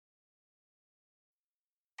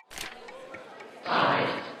Good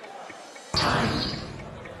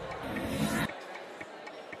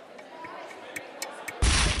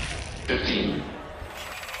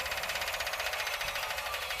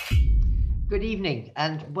evening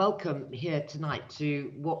and welcome here tonight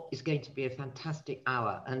to what is going to be a fantastic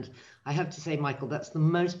hour. And I have to say, Michael, that's the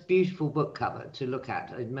most beautiful book cover to look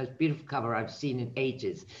at, the most beautiful cover I've seen in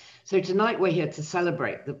ages. So tonight we're here to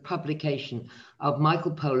celebrate the publication of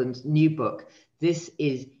Michael Pollan's new book, This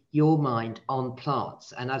Is Your Mind on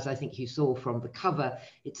Plants. And as I think you saw from the cover,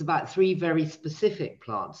 it's about three very specific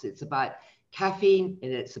plants. It's about caffeine,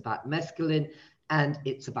 and it's about mescaline, and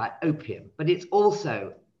it's about opium. But it's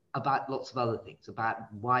also about lots of other things,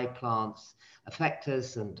 about why plants affect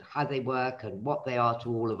us and how they work and what they are to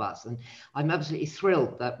all of us. And I'm absolutely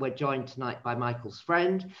thrilled that we're joined tonight by Michael's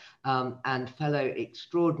friend and fellow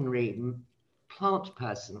extraordinary plant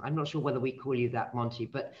person. I'm not sure whether we call you that, Monty,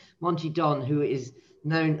 but Monty Don, who is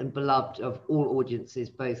known and beloved of all audiences,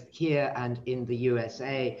 both here and in the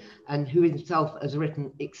USA, and who himself has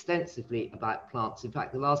written extensively about plants. In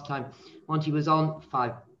fact, the last time Monty was on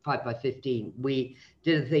 5 by 15, we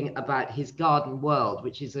did a thing about his garden world,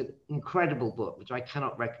 which is an incredible book, which I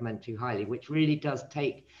cannot recommend too highly, which really does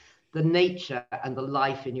take the nature and the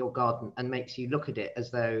life in your garden and makes you look at it as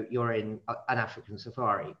though you're in an African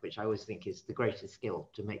safari, which I always think is the greatest skill,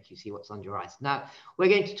 to make you see what's under your eyes. Now, we're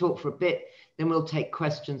going to talk for a bit, then we'll take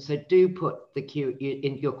questions. So do put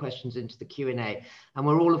your questions into the Q&A. And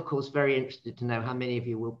we're all, of course, very interested to know how many of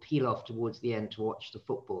you will peel off towards the end to watch the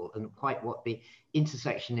football and quite what the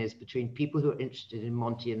intersection is between people who are interested in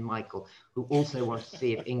Monty and Michael, who also want to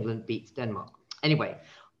see if England beats Denmark. Anyway,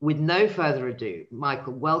 with no further ado,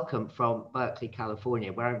 Michael, welcome from Berkeley,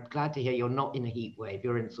 California, where I'm glad to hear you're not in a heat wave.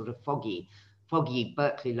 You're in sort of foggy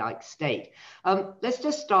Berkeley-like state. Let's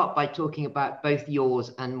just start by talking about both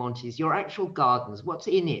yours and Monty's, your actual gardens. What's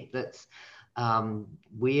in it that's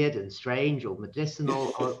weird and strange or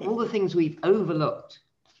medicinal, or all the things we've overlooked?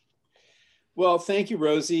 Well, thank you,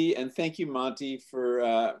 Rosie, and thank you, Monty,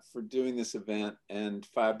 for doing this event, and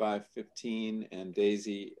 5 by 15 and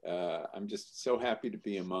Daisy. I'm just so happy to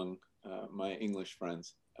be among my English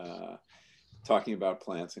friends talking about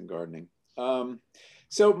plants and gardening.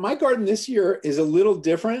 So my garden this year is a little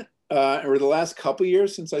different. Over the last couple of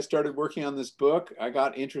years since I started working on this book, I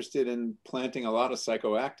got interested in planting a lot of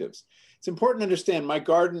psychoactives. It's important to understand my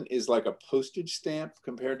garden is like a postage stamp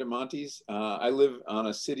compared to Monty's. I live on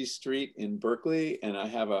a city street in Berkeley, and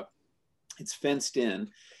it's fenced in.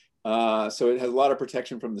 So it has a lot of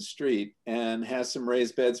protection from the street and has some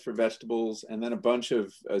raised beds for vegetables and then a bunch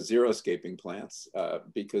of xeriscaping plants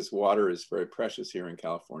because water is very precious here in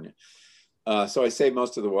California. So I save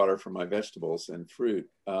most of the water for my vegetables and fruit.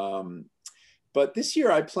 But this year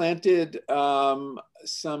I planted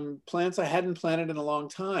some plants I hadn't planted in a long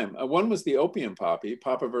time. One was the opium poppy,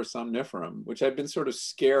 Papaver somniferum, which I've been sort of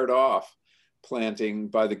scared off planting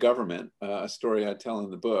by the government, a story I tell in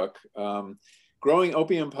the book. Growing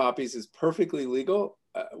opium poppies is perfectly legal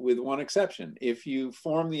with one exception. If you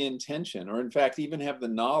form the intention, or in fact even have the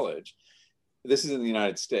knowledge, this is in the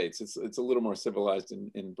United States, it's a little more civilized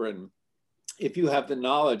in Britain. If you have the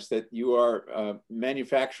knowledge that you are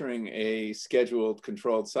manufacturing a scheduled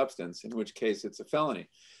controlled substance, in which case it's a felony.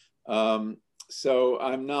 So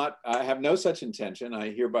I have no such intention,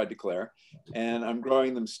 I hereby declare, and I'm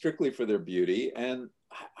growing them strictly for their beauty. And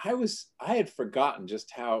I had forgotten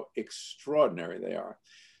just how extraordinary they are.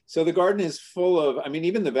 So the garden is full of, I mean,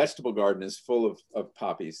 even the vegetable garden is full of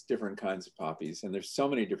poppies, different kinds of poppies. And there's so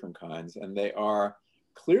many different kinds, and they are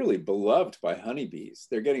clearly beloved by honeybees.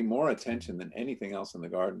 They're getting more attention than anything else in the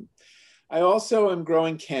garden. I also am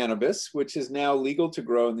growing cannabis, which is now legal to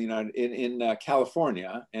grow in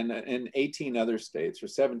California and in 18 other states or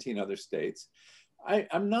 17 other states.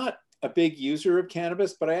 I'm not a big user of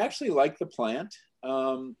cannabis, but I actually like the plant.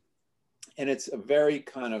 And it's a very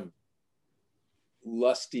kind of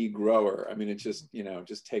lusty grower. I mean, it just,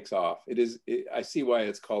 just takes off. I see why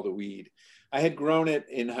it's called a weed. I had grown it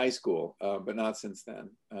in high school, but not since then.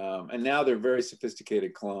 And now they're very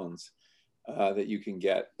sophisticated clones that you can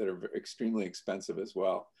get that are extremely expensive as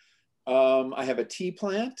well. I have a tea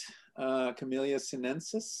plant, Camellia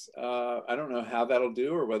sinensis. I don't know how that'll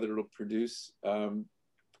do or whether it'll produce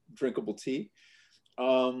drinkable tea.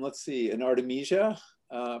 Let's see, an Artemisia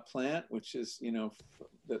plant, which is,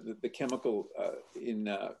 the chemical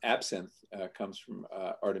in absinthe comes from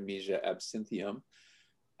Artemisia absinthium.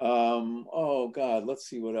 Oh God, let's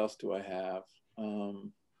see, what else do I have?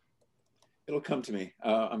 It'll come to me.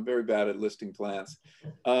 I'm very bad at listing plants.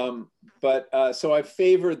 So I've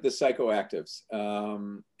favored the psychoactives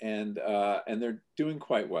and they're doing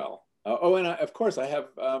quite well. And of course I have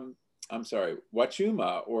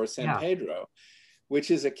Huachuma or San Yeah. Pedro,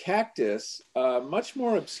 which is a cactus much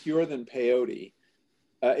more obscure than peyote.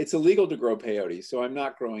 It's illegal to grow peyote, so I'm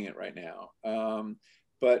not growing it right now.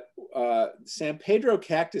 But San Pedro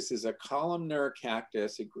cactus is a columnar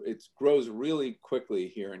cactus. It grows really quickly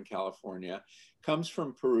here in California, comes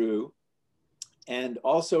from Peru, and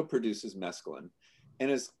also produces mescaline,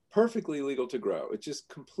 and is perfectly legal to grow. It's just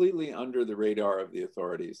completely under the radar of the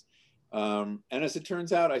authorities. And as it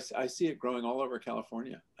turns out, I see it growing all over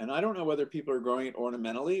California. And I don't know whether people are growing it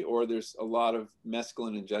ornamentally or there's a lot of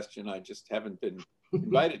mescaline ingestion I just haven't been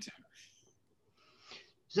invited to.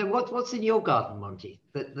 So what's in your garden, Monty,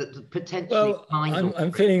 that potentially well,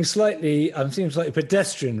 I'm feeling slightly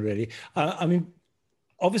pedestrian, really. I mean,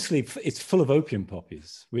 obviously, it's full of opium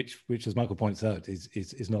poppies, which as Michael points out,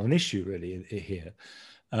 is not an issue really here.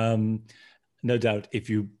 No doubt, if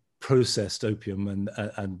you processed opium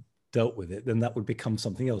and dealt with it, then that would become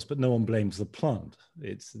something else. But no one blames the plant.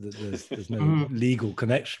 There's no legal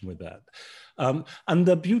connection with that. And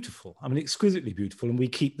they're beautiful. I mean, exquisitely beautiful. And we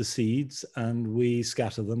keep the seeds and we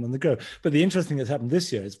scatter them and they grow. But the interesting thing that's happened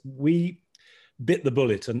this year is we bit the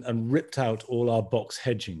bullet and ripped out all our box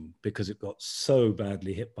hedging because it got so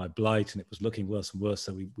badly hit by blight and it was looking worse and worse.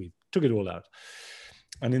 So we took it all out.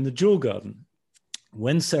 And in the jewel garden,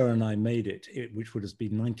 when Sarah and I made it, which would have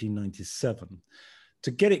been 1997, to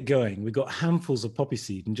get it going, we got handfuls of poppy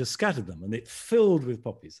seed and just scattered them, and it filled with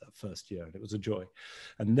poppies that first year, and it was a joy.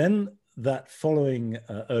 And then that following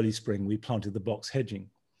early spring, we planted the box hedging.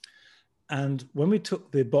 And when we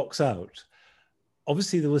took the box out,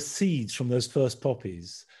 obviously there were seeds from those first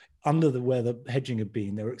poppies under where the hedging had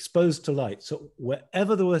been. They were exposed to light. So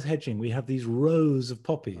wherever there was hedging, we have these rows of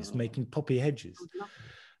poppies making poppy hedges.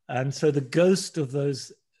 And so the ghost of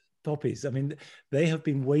those poppies, I mean, they have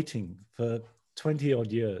been waiting for 20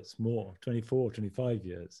 odd years more, 24, 25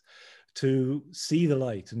 years to see the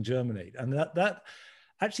light and germinate. And that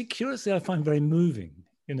actually, curiously, I find very moving.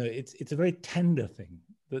 You know, it's a very tender thing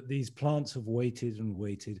that these plants have waited and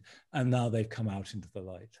waited, and now they've come out into the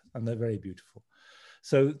light, and they're very beautiful.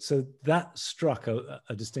 So that struck a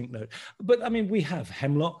distinct note. But I mean, we have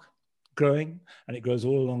hemlock growing, and it grows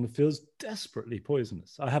all along the fields, desperately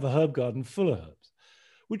poisonous. I have a herb garden full of herbs,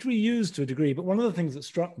 which we use to a degree. But one of the things that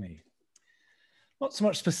struck me, not so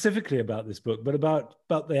much specifically about this book, but about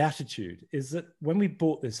the attitude, is that when we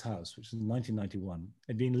bought this house, which was in 1991, it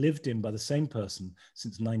had been lived in by the same person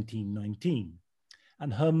since 1919.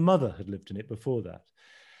 And her mother had lived in it before that.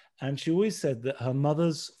 And she always said that her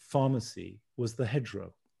mother's pharmacy was the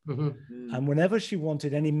hedgerow. Mm-hmm. And whenever she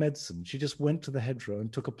wanted any medicine, she just went to the hedgerow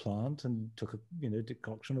and took a plant and took a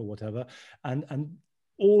decoction or whatever. And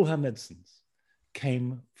all her medicines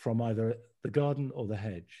came from either the garden or the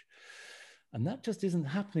hedge. And that just isn't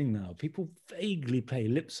happening now. People vaguely pay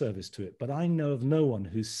lip service to it, but I know of no one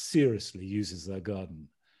who seriously uses their garden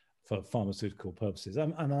for pharmaceutical purposes.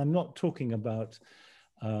 And I'm not talking about,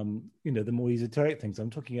 the more esoteric things. I'm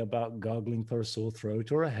talking about gargling for a sore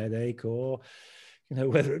throat or a headache or,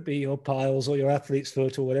 whether it be your piles or your athlete's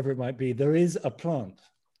foot or whatever it might be. There is a plant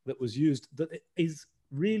that was used that is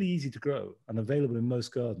really easy to grow and available in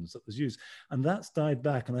most gardens that was used. And that's died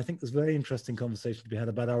back. And I think there's a very interesting conversation to be had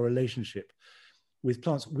about our relationship with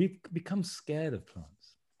plants. We've become scared of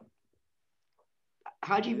plants.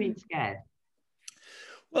 How do you mean scared?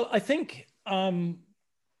 Well, I think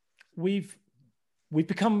we've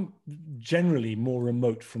become generally more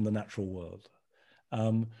remote from the natural world.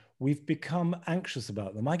 We've become anxious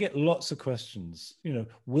about them. I get lots of questions,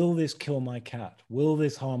 will this kill my cat? Will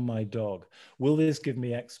this harm my dog? Will this give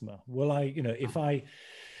me eczema? Will I,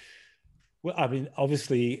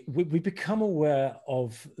 obviously we become aware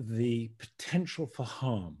of the potential for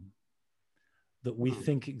harm that we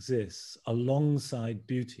think exists alongside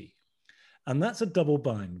beauty. And that's a double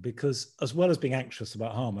bind, because as well as being anxious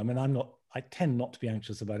about harm, I tend not to be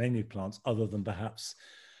anxious about any plants other than perhaps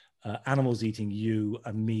animals eating you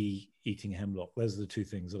and me eating hemlock. Those are the two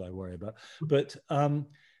things that I worry about. But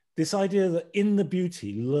this idea that in the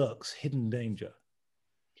beauty lurks hidden danger.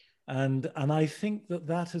 And I think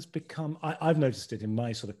that has become, I've noticed it in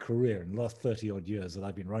my sort of career in the last 30 odd years that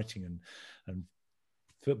I've been writing and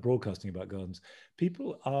broadcasting about gardens.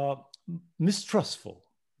 People are mistrustful.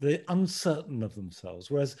 They're uncertain of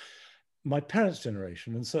themselves. Whereas my parents'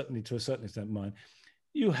 generation, and certainly to a certain extent mine,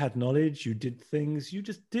 you had knowledge, you did things, you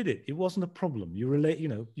just did it. It wasn't a problem. You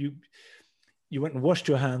you went and washed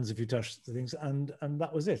your hands if you touched the things, and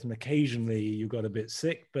that was it. And occasionally you got a bit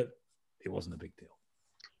sick, but it wasn't a big deal.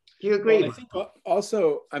 Do you agree? Well, I think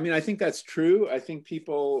also, I mean, I think that's true. I think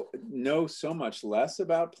people know so much less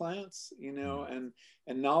about plants, you know, and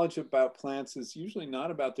knowledge about plants is usually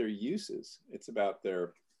not about their uses. It's about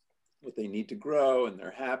what they need to grow and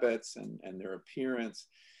their habits and their appearance.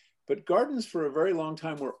 But gardens for a very long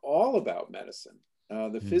time were all about medicine.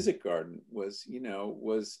 The Physic garden was, you know,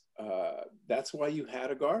 that's why you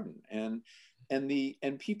had a garden.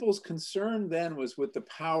 And people's concern then was with the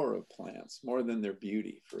power of plants more than their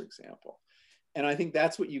beauty, for example. And I think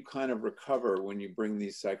that's what you kind of recover when you bring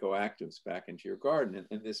these psychoactives back into your garden,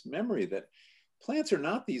 and this memory that plants are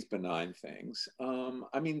not these benign things.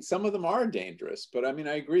 I mean, some of them are dangerous, but I mean,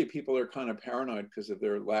 I agree, people are kind of paranoid because of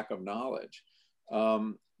their lack of knowledge.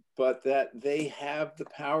 But that they have the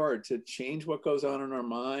power to change what goes on in our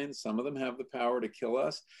minds. Some of them have the power to kill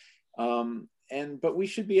us. But we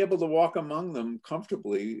should be able to walk among them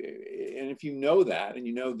comfortably. And if you know that, and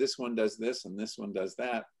you know this one does this and this one does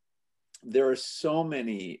that, there are so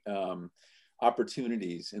many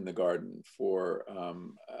opportunities in the garden for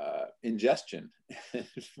ingestion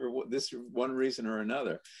for this one reason or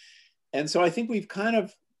another. And so I think we've kind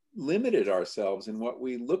of limited ourselves in what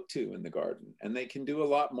we look to in the garden, and they can do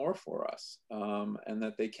a lot more for us, and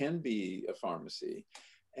that they can be a pharmacy,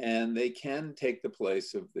 and they can take the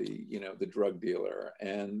place of the, you know, the drug dealer.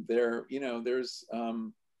 And they're, you know, there's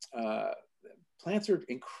plants are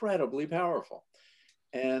incredibly powerful,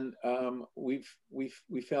 and we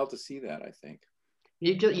failed to see that, I think.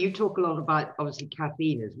 You talk a lot about, obviously,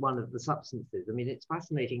 caffeine is one of the substances. I mean, it's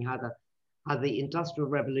fascinating how the Industrial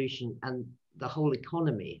Revolution and the whole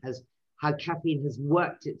economy how caffeine has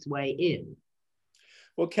worked its way in.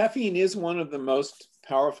 Well, caffeine is one of the most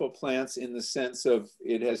powerful plants in the sense of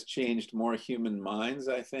it has changed more human minds,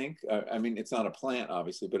 I think. I mean, it's not a plant,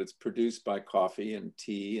 obviously, but it's produced by coffee and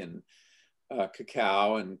tea and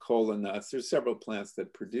cacao and cola nuts. There's several plants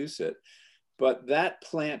that produce it. But that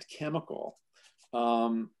plant chemical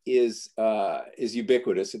is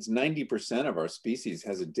ubiquitous. It's 90% of our species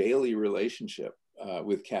has a daily relationship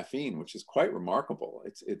with caffeine, which is quite remarkable.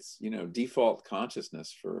 It's you know, default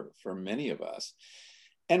consciousness for many of us.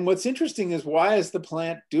 And what's interesting is, why is the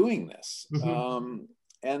plant doing this?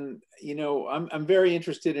 And you know, I'm very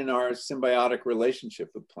interested in our symbiotic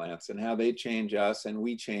relationship with plants and how they change us and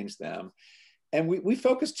we change them. And we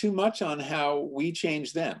focus too much on how we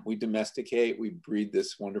change them. We domesticate, we breed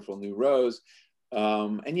this wonderful new rose.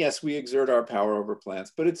 And yes, we exert our power over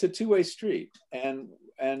plants, but it's a two-way street. And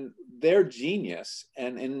their genius,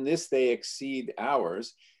 and in this they exceed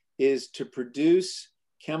ours, is to produce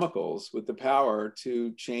chemicals with the power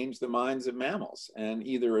to change the minds of mammals and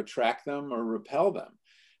either attract them or repel them,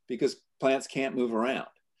 because plants can't move around.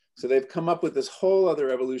 So they've come up with this whole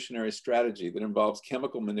other evolutionary strategy that involves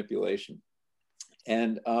chemical manipulation.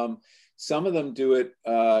 And some of them do it,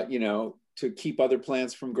 you know, to keep other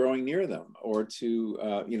plants from growing near them, or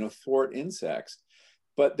to, you know, thwart insects.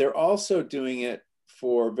 But they're also doing it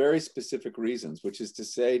for very specific reasons, which is to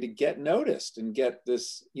say, to get noticed and get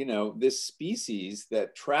this, you know, this species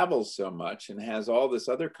that travels so much and has all this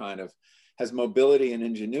other kind of, has mobility and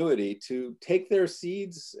ingenuity to take their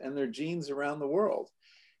seeds and their genes around the world.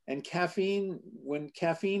 And caffeine, when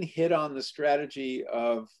caffeine hit on the strategy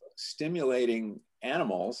of stimulating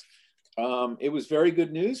animals, it was very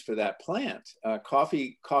good news for that plant.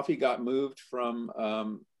 Coffee got moved from,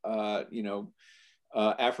 you know,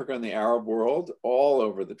 Africa and the Arab world all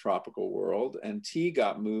over the tropical world, and tea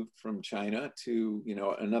got moved from China to, you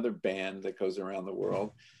know, another band that goes around the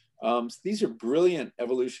world. So these are brilliant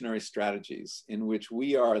evolutionary strategies in which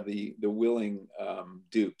we are the willing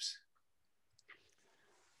dupes.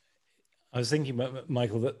 I was thinking,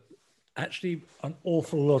 Michael, that actually an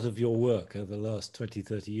awful lot of your work over the last 20,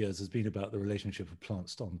 30 years has been about the relationship of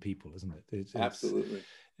plants on people, isn't it? Absolutely.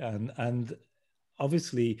 And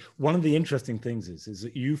obviously, one of the interesting things is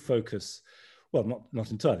that you focus, well,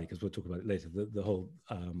 not entirely, because we'll talk about it later, the whole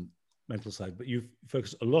mental side, but you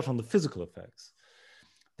focus a lot on the physical effects.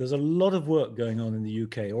 There's a lot of work going on in the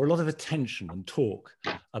UK, or a lot of attention and talk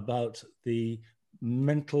about the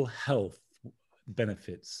mental health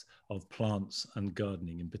benefits of plants and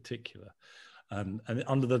gardening in particular, and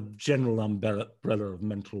under the general umbrella of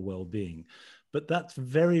mental well-being. But that's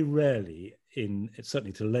very rarely,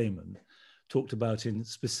 certainly to laymen, talked about in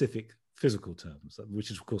specific physical terms,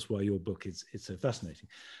 which is of course why your book is so fascinating.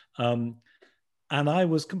 And I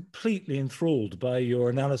was completely enthralled by your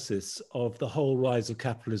analysis of the whole rise of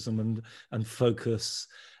capitalism and focus,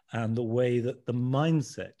 and the way that the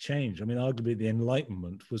mindset changed. I mean, arguably the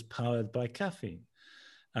Enlightenment was powered by caffeine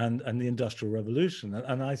and the Industrial Revolution.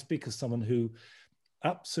 And I speak as someone who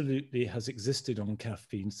absolutely has existed on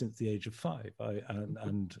caffeine since the age of 5.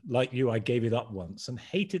 And like you, I gave it up once and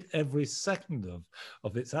hated every second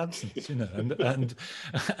of its absence, you know,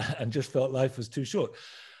 and just felt life was too short.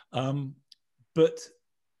 But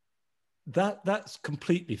that's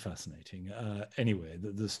completely fascinating. Anyway,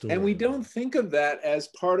 the story. And we don't think of that as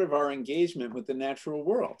part of our engagement with the natural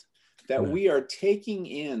world, that we are taking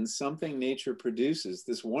in something nature produces,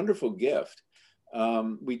 this wonderful gift.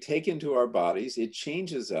 We take into our bodies, it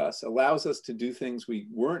changes us, allows us to do things we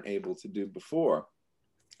weren't able to do before.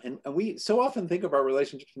 And we so often think of our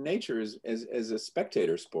relationship to nature as a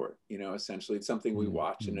spectator sport, you know, essentially it's something we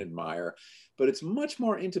watch and admire, but it's much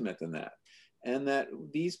more intimate than that. And that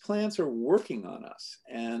these plants are working on us,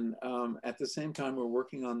 and at the same time we're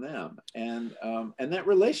working on them, and that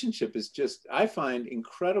relationship is just, I find,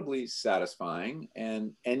 incredibly satisfying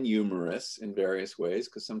and humorous in various ways,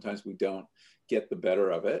 because sometimes we don't get the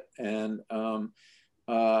better of it, and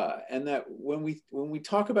that when we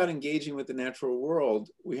talk about engaging with the natural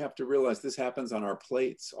world, we have to realize this happens on our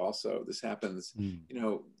plates also. This happens, you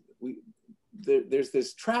know, there's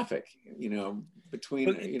this traffic, you know,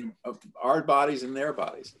 between our bodies and their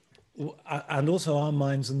bodies. And also our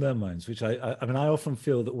minds and their minds, which I mean, I often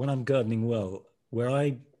feel that when I'm gardening well, where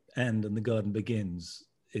I end and the garden begins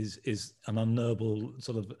is an unknowable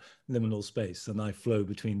sort of liminal space, and I flow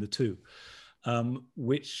between the two,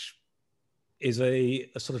 which is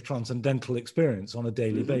a sort of transcendental experience on a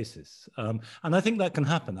daily basis. And I think that can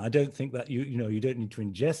happen. I don't think that you don't need to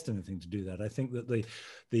ingest anything to do that. I think that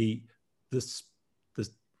the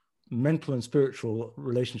mental and spiritual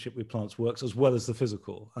relationship with plants works as well as the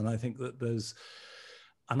physical. And I think that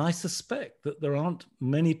and I suspect that there aren't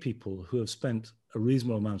many people who have spent a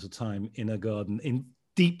reasonable amount of time in a garden,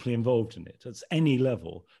 deeply involved in it at any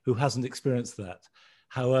level, who hasn't experienced that,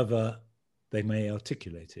 however they may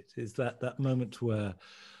articulate it. Is that moment where,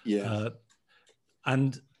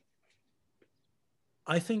 and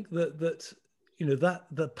I think that you know, that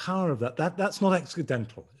the power of that's not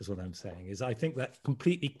accidental, is what I'm saying. Is I think that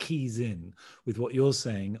completely keys in with what you're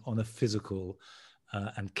saying on a physical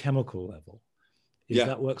and chemical level.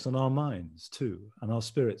 That works on our minds too, and our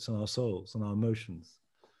spirits and our souls and our emotions.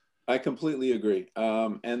 I completely agree.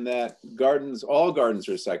 And that all gardens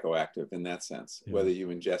are psychoactive in that sense, whether you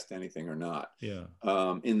ingest anything or not.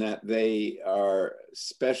 In that they are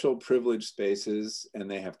special privileged spaces, and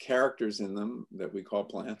they have characters in them that we call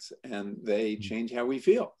plants, and they change how we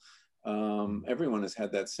feel. Everyone has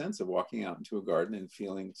had that sense of walking out into a garden and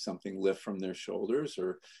feeling something lift from their shoulders,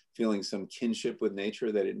 or feeling some kinship with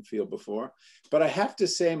nature they didn't feel before. But I have to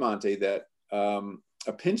say, Monty, that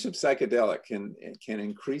a pinch of psychedelic can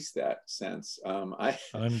increase that sense.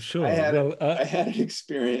 I'm sure. I had an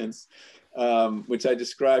experience, which I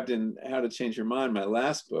described in How to Change Your Mind, my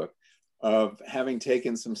last book, of having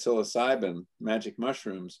taken some psilocybin, magic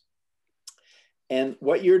mushrooms. And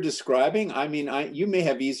what you're describing, I mean, you may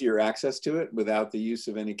have easier access to it without the use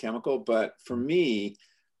of any chemical, but for me,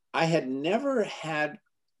 I had never had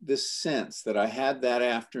this sense that I had that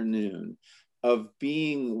afternoon of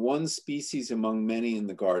being one species among many in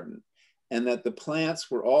the garden, and that the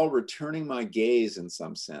plants were all returning my gaze in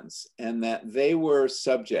some sense, and that they were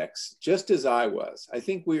subjects just as I was. I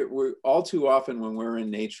think we're all too often, when we're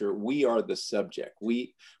in nature, we are the subject.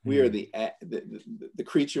 We are the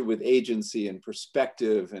creature with agency and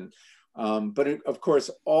perspective, and but of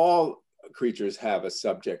course all creatures have a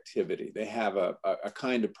subjectivity. They have a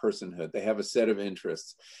kind of personhood. They have a set of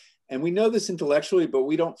interests. And we know this intellectually, but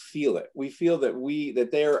we don't feel it. We feel that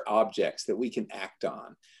they are objects that we can act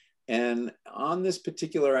on. And on this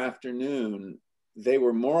particular afternoon, they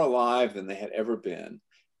were more alive than they had ever been.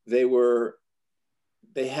 They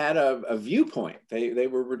had a viewpoint. They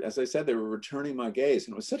were, as I said, they were returning my gaze.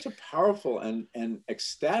 And it was such a powerful and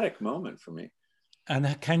ecstatic moment for me.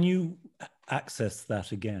 And can you access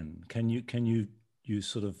that again? Can you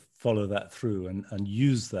sort of follow that through and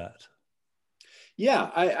use that?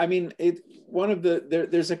 Yeah, I mean,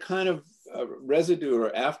 there's a kind of residue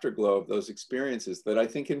or afterglow of those experiences that I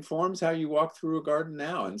think informs how you walk through a garden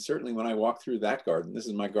now. And certainly when I walk through that garden, this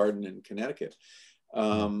is my garden in Connecticut,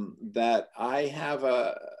 that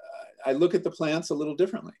I look at the plants a little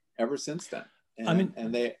differently ever since then.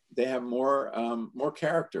 And they have more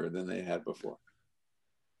character than they had before.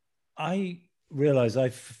 I realize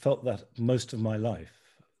I've felt that most of my life.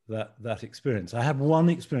 That experience. I had one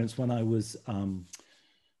experience when I was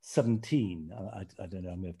 17. I don't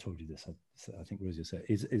know, I may have told you this. I think Rosie said,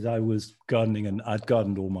 is I was gardening, and I'd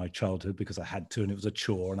gardened all my childhood because I had to, and it was a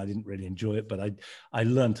chore, and I didn't really enjoy it, but I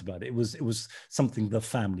learned about it. It was something the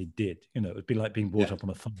family did. You know, it'd be like being brought up on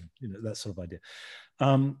a farm, you know, that sort of idea.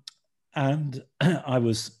 And I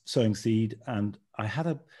was sowing seed, and I had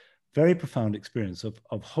a very profound experience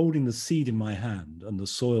of holding the seed in my hand, and the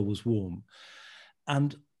soil was warm,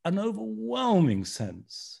 and an overwhelming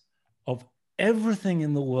sense of everything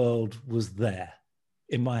in the world was there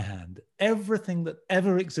in my hand. Everything that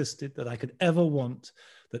ever existed, that I could ever want,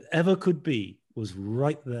 that ever could be, was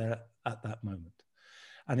right there at that moment.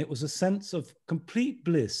 And it was a sense of complete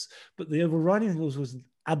bliss, but the overriding thing was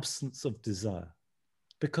absence of desire,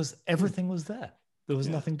 because everything was there. There was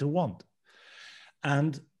nothing to want.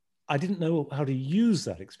 And I didn't know how to use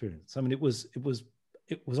that experience. I mean, it was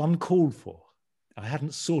uncalled for. I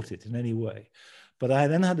hadn't sought it in any way. But I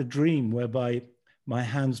then had a dream whereby my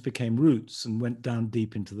hands became roots and went down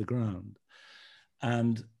deep into the ground.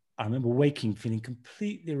 And I remember waking, feeling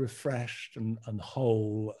completely refreshed and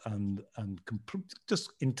whole and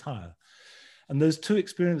just entire. And those two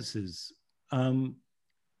experiences, I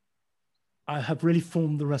have really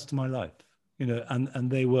formed the rest of my life, you know,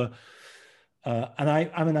 and they were,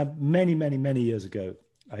 many years ago,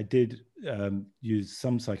 I did use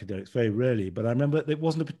some psychedelics, very rarely, but I remember it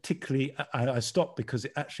wasn't a particularly, I stopped because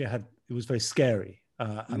it was very scary.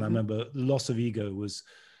 And I remember the loss of ego was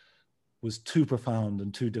too profound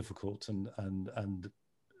and too difficult, and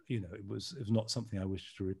you know, it was not something I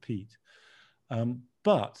wished to repeat.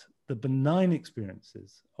 But the benign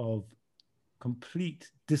experiences of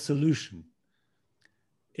complete dissolution,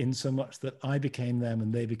 in so much that I became them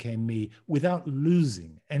and they became me, without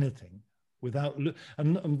losing anything,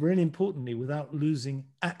 and really importantly, without losing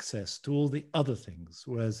access to all the other things.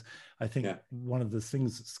 Whereas I think one of the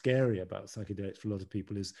things that's scary about psychedelics for a lot of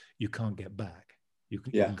people is you can't get back. You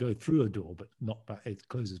can go through a door, but not back. It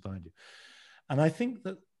closes behind you. And I think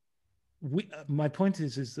that my point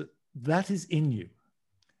is that is in you.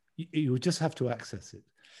 You just have to access it.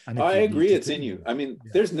 And I agree, it's in you. I mean,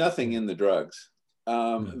 there's nothing in the drugs.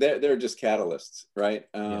 They're just catalysts, right?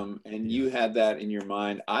 You had that in your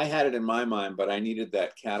mind. I had it in my mind, but I needed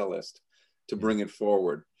that catalyst to bring it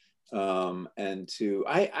forward. I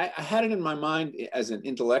had it in my mind as an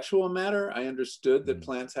intellectual matter. I understood that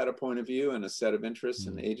plants had a point of view and a set of interests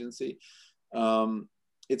and agency.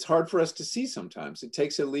 It's hard for us to see sometimes. It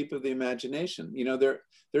takes a leap of the imagination. You know,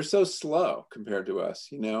 they're so slow compared to us,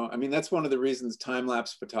 you know? I mean, that's one of the reasons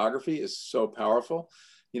time-lapse photography is so powerful.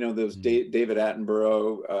 You know, those David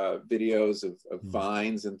Attenborough videos of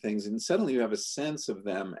vines and things, and suddenly you have a sense of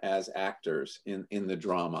them as actors in the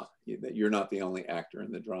drama, that you're not the only actor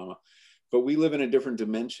in the drama. But we live in a different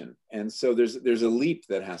dimension. And so there's a leap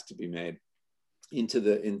that has to be made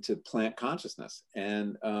into plant consciousness.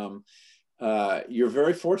 And you're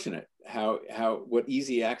very fortunate what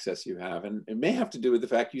easy access you have. And it may have to do with the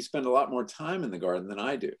fact you spend a lot more time in the garden than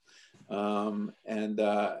I do.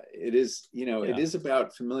 It is, you know, it is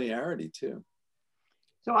about familiarity too.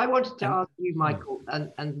 So I wanted to ask you, Michael,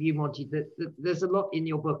 and you, Monty, that there's a lot in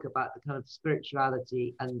your book about the kind of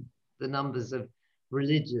spirituality and the numbers of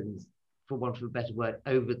religions, for want of a better word,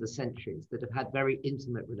 over the centuries that have had very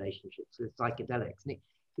intimate relationships with psychedelics. And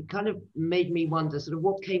it kind of made me wonder sort of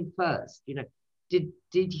what came first, you know,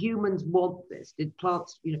 did humans want this? Did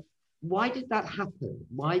plants, you know, why did that happen?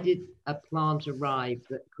 Why did a plant arrive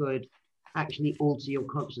that could actually alter your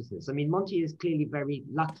consciousness? I mean, Monty is clearly very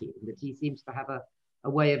lucky in that he seems to have a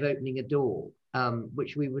way of opening a door,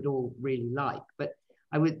 which we would all really like. But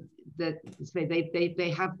I would say they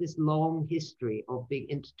have this long history of being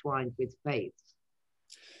intertwined with faiths.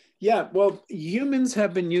 Yeah, well, humans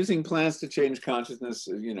have been using plants to change consciousness,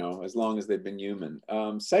 you know, as long as they've been human.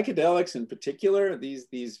 Psychedelics in particular,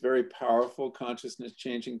 these very powerful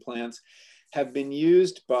consciousness-changing plants have been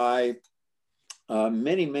used by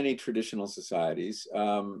many traditional societies.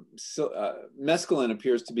 Mescaline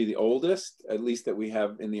appears to be the oldest, at least that we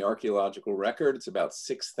have in the archaeological record. It's about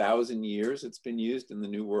 6,000 years it's been used in the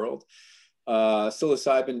New World.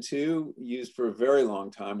 Psilocybin too, used for a very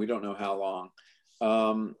long time. We don't know how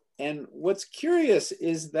long. And what's curious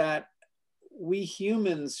is that we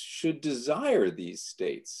humans should desire these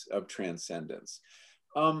states of transcendence.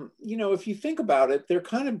 You know, if you think about it, they're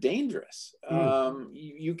kind of dangerous.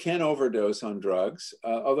 You can overdose on drugs,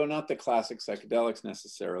 although not the classic psychedelics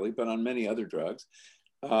necessarily, but on many other drugs,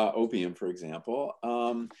 opium, for example.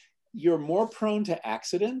 You're more prone to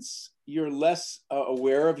accidents. You're less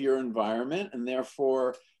aware of your environment and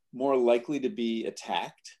therefore more likely to be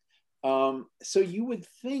attacked. So you would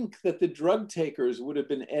think that the drug takers would have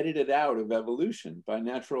been edited out of evolution by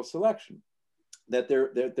natural selection, that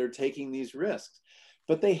they're taking these risks,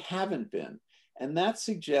 but they haven't been. And that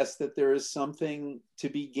suggests that there is something to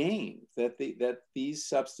be gained, that these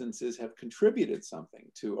substances have contributed something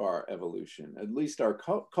to our evolution, at least our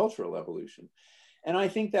cultural evolution. And I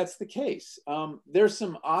think that's the case. There's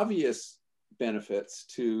some obvious benefits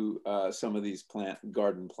to some of these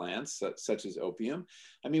garden plants, such as opium.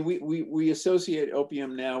 I mean, we associate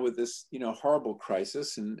opium now with this, horrible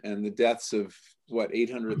crisis and the deaths of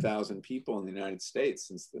 800,000 people in the United States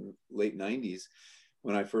since the late 90s,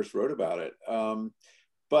 when I first wrote about it.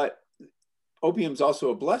 But opium's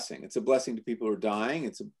also a blessing. It's a blessing to people who are dying.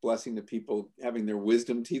 It's a blessing to people having their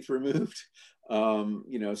wisdom teeth removed.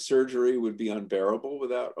 Surgery would be unbearable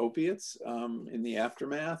without opiates in the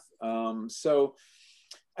aftermath. So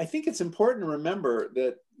I think it's important to remember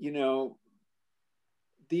that,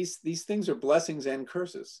 these things are blessings and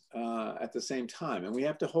curses at the same time. And we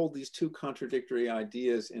have to hold these two contradictory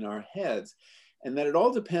ideas in our heads, and that it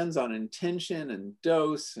all depends on intention and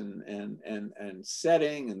dose and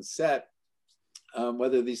setting and set,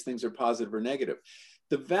 whether these things are positive or negative.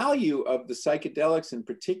 The value of the psychedelics in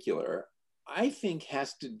particular, I think,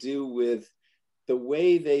 has to do with the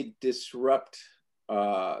way they disrupt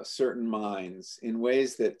certain minds in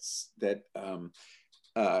ways that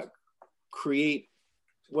create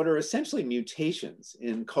what are essentially mutations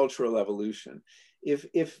in cultural evolution.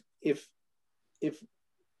 If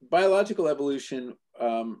biological evolution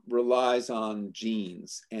relies on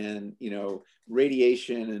genes and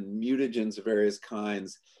radiation and mutagens of various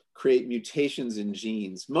kinds create mutations in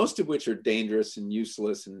genes, most of which are dangerous and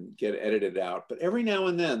useless and get edited out. But every now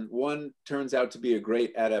and then, one turns out to be a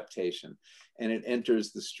great adaptation, and it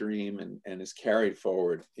enters the stream and is carried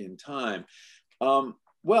forward in time.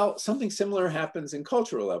 Well, something similar happens in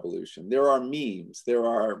cultural evolution. There are memes, there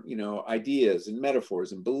are ideas and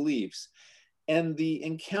metaphors and beliefs. And the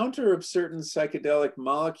encounter of certain psychedelic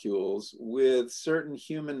molecules with certain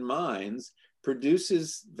human minds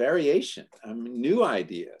produces variation, new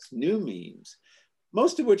ideas, new memes,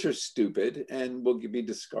 most of which are stupid and will be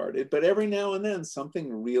discarded. But every now and then,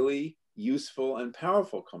 something really useful and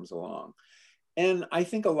powerful comes along. And I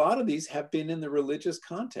think a lot of these have been in the religious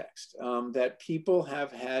context, that people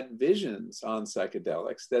have had visions on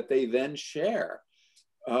psychedelics that they then share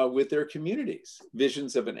with their communities,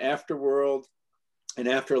 visions of an afterworld, an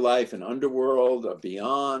afterlife, an underworld, a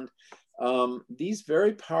beyond. These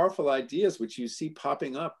very powerful ideas, which you see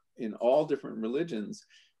popping up in all different religions,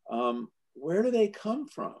 where do they come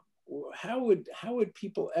from? How would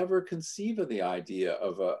people ever conceive of the idea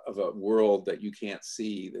of a world that you can't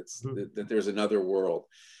see, that there's another world?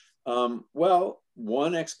 Well,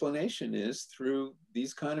 one explanation is through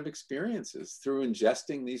these kind of experiences, through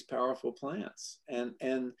ingesting these powerful plants.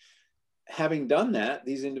 And having done that,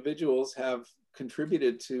 these individuals have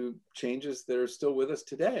contributed to changes that are still with us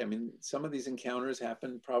today. I mean, some of these encounters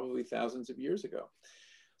happened probably thousands of years ago.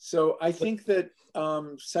 So I think that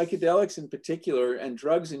psychedelics in particular, and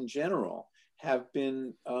drugs in general, have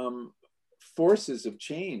been forces of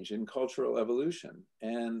change in cultural evolution.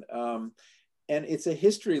 And it's a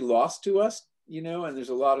history lost to us, and there's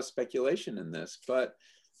a lot of speculation in this, but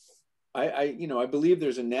I believe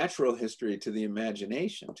there's a natural history to the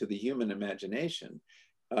imagination, to the human imagination.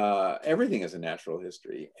 Everything is a natural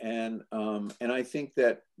history, and I think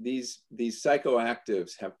that these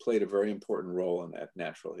psychoactives have played a very important role in that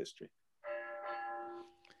natural history.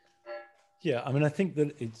 Yeah, I mean, I think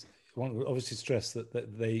that it's one would obviously stress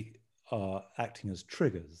that they are acting as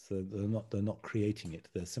triggers. They're not creating it.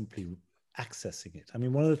 They're simply accessing it. I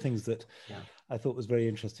mean, one of the things that I thought was very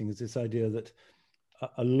interesting is this idea that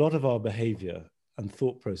a lot of our behavior and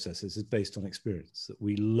thought processes is based on experience, that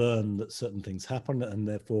we learn that certain things happen and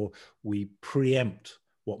therefore we preempt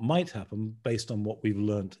what might happen based on what we've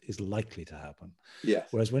learned is likely to happen. Yes.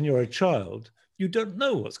 Whereas when you're a child, you don't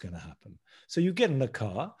know what's going to happen. So you get in a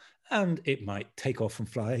car and it might take off and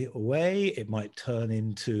fly away. It might turn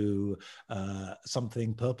into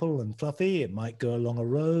something purple and fluffy. It might go along a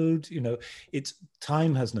road.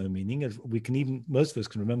 Time has no meaning. Most of us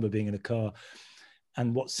can remember being in a car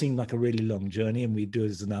and what seemed like a really long journey, and we'd do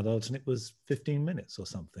it as an adult, and it was 15 minutes or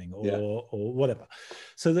something, or whatever.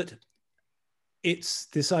 So that it's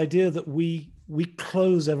this idea that we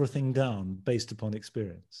close everything down based upon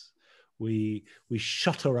experience. We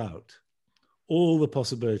shutter out all the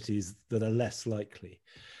possibilities that are less likely.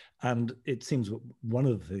 And it seems one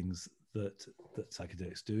of the things that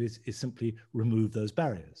psychedelics do is simply remove those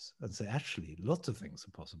barriers and say, actually, lots of things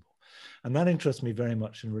are possible. And that interests me very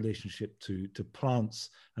much in relationship to plants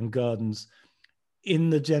and gardens in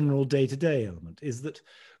the general day-to-day element, is that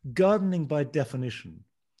gardening by definition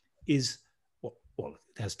is, well,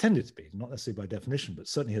 it has tended to be, not necessarily by definition, but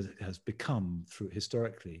certainly has become through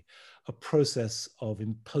historically a process of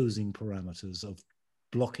imposing parameters, of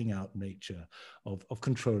blocking out nature, of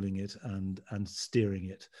controlling it and steering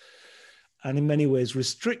it, and in many ways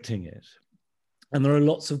restricting it. And there are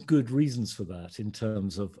lots of good reasons for that in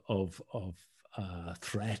terms of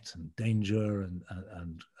threat and danger and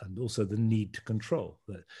also the need to control,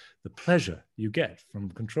 the pleasure you get from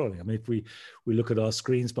controlling. I mean, if we look at our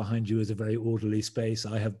screens behind you as a very orderly space,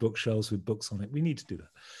 I have bookshelves with books on it. We need to do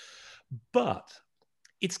that. But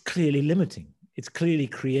it's clearly limiting. It's clearly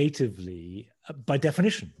creatively, by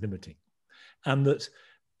definition, limiting. And that,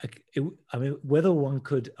 I mean, whether one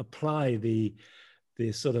could apply the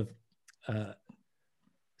sort of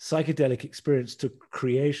psychedelic experience to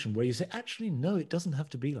creation, where you say, actually, no, it doesn't have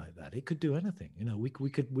to be like that. It could do anything. You know, we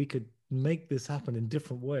could make this happen in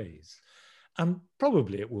different ways. And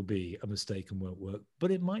probably it will be a mistake and won't work,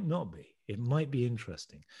 but it might not be. It might be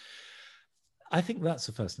interesting. I think that's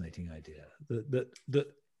a fascinating idea, that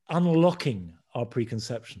unlocking our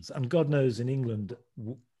preconceptions, and God knows in England,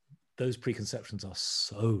 those preconceptions are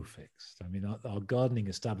so fixed. I mean, our gardening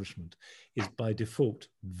establishment is by default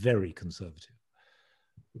very conservative.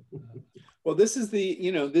 Well, this is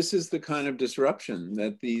the kind of disruption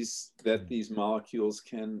that these molecules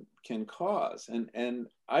can cause, and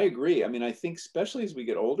I agree. I mean, I think especially as we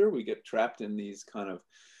get older, we get trapped in these kind of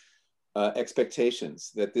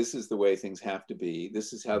expectations that this is the way things have to be.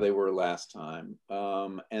 This is how they were last time,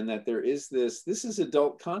 and that there is this is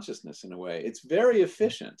adult consciousness in a way. It's very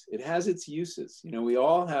efficient. It has its uses. You know, we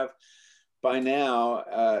all have by now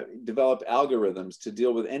developed algorithms to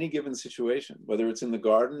deal with any given situation, whether it's in the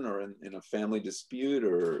garden or in a family dispute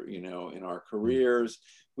or, you know, in our careers.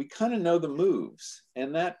 We kind of know the moves,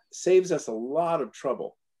 and that saves us a lot of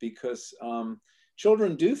trouble because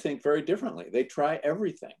children do think very differently. They try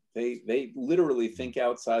everything. They literally think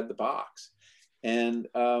outside the box, and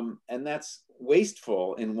that's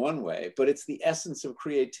wasteful in one way, but it's the essence of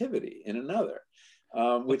creativity in another.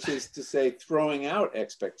 Which is to say, throwing out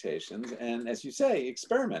expectations and, as you say,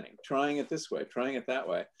 experimenting, trying it this way, trying it that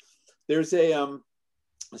way. There's a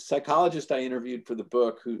psychologist I interviewed for the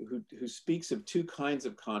book who speaks of two kinds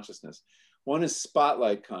of consciousness. One is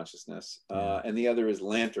spotlight consciousness, and the other is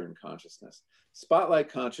lantern consciousness. Spotlight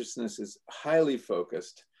consciousness is highly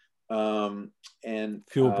focused and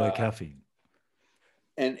fueled by caffeine,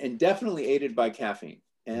 and definitely aided by caffeine,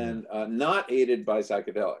 and not aided by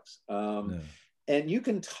psychedelics. No. And you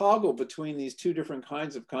can toggle between these two different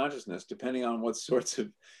kinds of consciousness depending on what sorts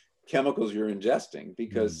of chemicals you're ingesting,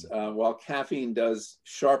 because while caffeine does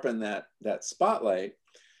sharpen that spotlight,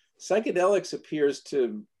 psychedelics appears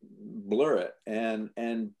to blur it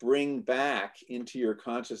and bring back into your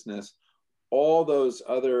consciousness all those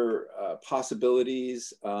other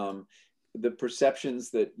possibilities, the perceptions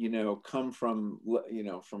that, you know, come from, you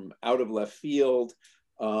know, from out of left field.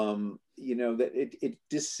 You know, that it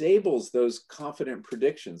disables those confident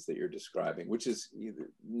predictions that you're describing, which is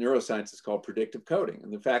neuroscience is called predictive coding.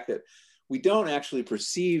 And the fact that we don't actually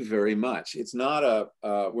perceive very much. It's not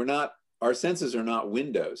our senses are not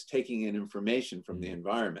windows taking in information from the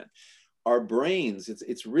environment. Our brains,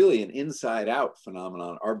 it's really an inside out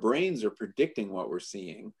phenomenon. Our brains are predicting what we're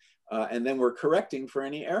seeing. And then we're correcting for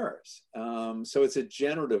any errors. So it's a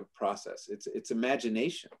generative process. It's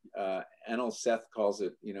imagination. Anil Seth calls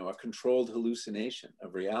it, you know, a controlled hallucination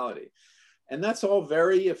of reality. And that's all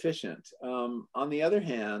very efficient. On the other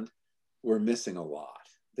hand, we're missing a lot.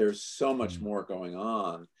 There's so much more going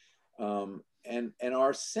on. And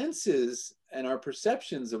our senses and our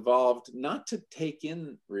perceptions evolved not to take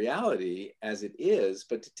in reality as it is,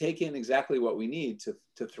 but to take in exactly what we need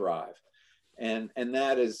to thrive. And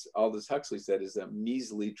that, as Aldous Huxley said, is a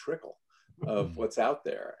measly trickle of what's out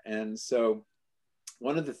there. And so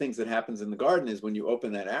one of the things that happens in the garden is when you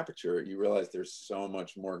open that aperture, you realize there's so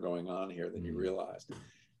much more going on here than you realized.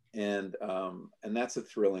 And that's a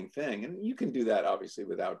thrilling thing. And you can do that obviously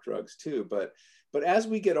without drugs too. But as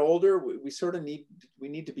we get older, we sort of need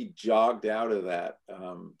to be jogged out of that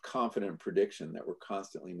confident prediction that we're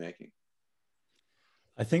constantly making.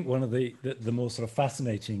 I think one of the more sort of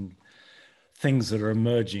fascinating things that are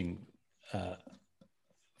emerging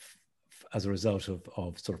as a result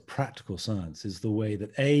of sort of practical science is the way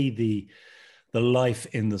that the life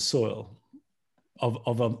in the soil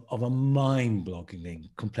of a mind-boggling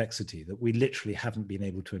complexity that we literally haven't been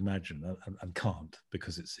able to imagine and can't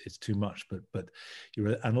because it's too much. But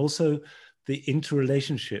and also the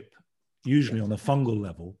interrelationship, usually on a fungal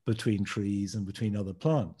level, between trees and between other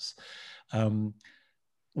plants,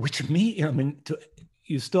 which to me, I mean,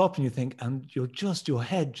 you stop and you think, and your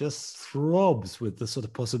head just throbs with the sort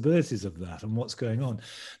of possibilities of that and what's going on.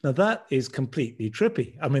 Now that is completely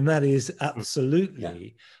trippy. I mean, that is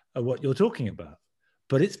absolutely what you're talking about.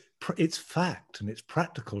 But it's fact and it's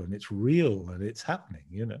practical and it's real and it's happening,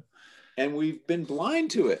 you know. And we've been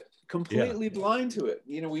blind to it completely blind to it.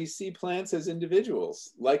 You know, we see plants as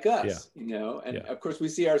individuals like us, you know, and of course we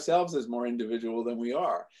see ourselves as more individual than we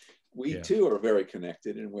are. We too are very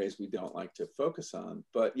connected in ways we don't like to focus on.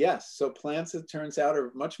 But yes, so plants, it turns out,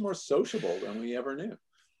 are much more sociable than we ever knew.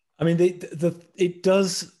 I mean, the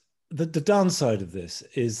downside of this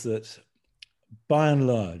is that by and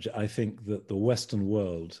large, I think that the Western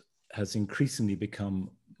world has increasingly become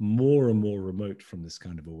more and more remote from this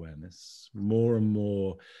kind of awareness, more and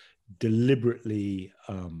more deliberately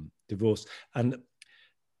divorced. And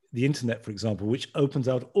the internet, for example, which opens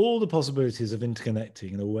out all the possibilities of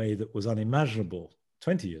interconnecting in a way that was unimaginable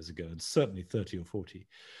 20 years ago, and certainly 30 or 40,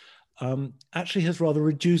 actually has rather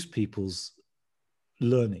reduced people's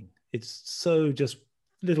learning. It's so just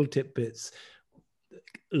little tidbits,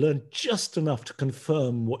 learn just enough to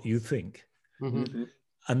confirm what you think,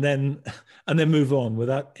 and then move on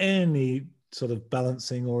without any sort of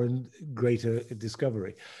balancing or greater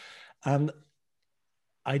discovery. And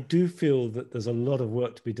I do feel that there's a lot of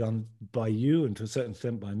work to be done by you, and to a certain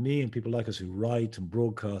extent by me and people like us who write and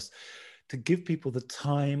broadcast, to give people the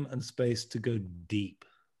time and space to go deep,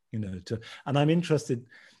 you know. And I'm interested.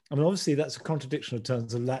 I mean, obviously, that's a contradiction in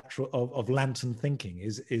terms of lantern thinking.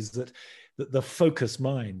 Is that the focused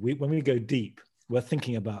mind? When we go deep, we're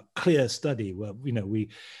thinking about clear study. Where, you know, we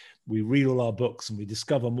read all our books and we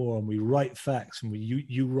discover more, and we write facts, and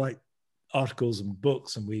you write articles and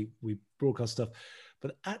books, and we broadcast stuff.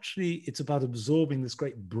 But actually, it's about absorbing this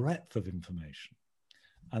great breadth of information.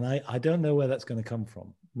 And I don't know where that's going to come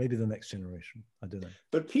from. Maybe the next generation. I don't know.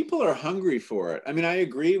 But people are hungry for it. I mean, I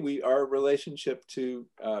agree. Our relationship to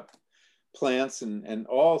plants and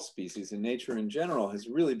all species and nature in general has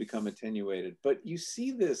really become attenuated. But you see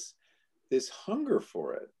this hunger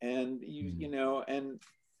for it, and you know, and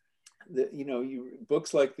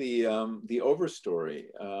books like the Overstory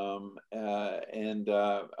and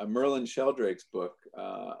Merlin Sheldrake's book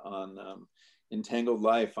on entangled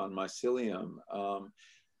life on mycelium.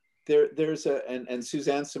 There's and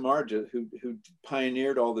Suzanne Simard, who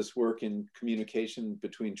pioneered all this work in communication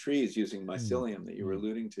between trees using mycelium that you were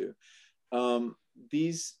alluding to.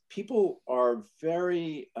 These people are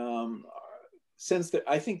very sense that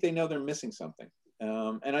I think they know they're missing something.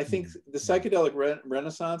 And I think the psychedelic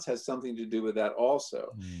renaissance has something to do with that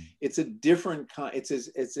also. It's a different kind, it's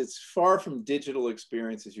as far from digital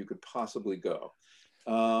experience as you could possibly go.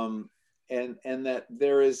 And that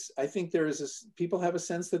I think people have a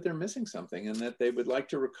sense that they're missing something and that they would like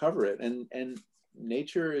to recover it. And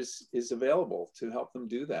nature is available to help them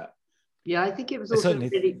do that. Yeah, I think it was also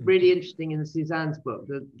really interesting in Suzanne's book,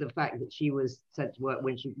 the fact that she was sent to work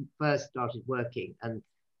when she first started working, and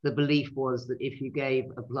the belief was that if you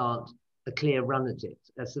gave a plant a clear run at it,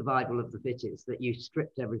 a survival of the fittest, that you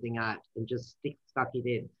stripped everything out and just stuck it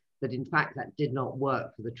in, that in fact that did not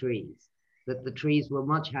work for the trees, that the trees were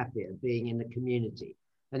much happier being in a community.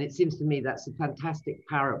 And it seems to me that's a fantastic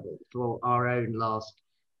parable for our own last,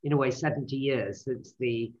 in a way, 70 years since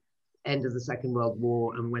the end of the Second World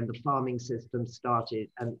War, and when the farming system started,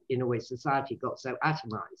 and in a way society got so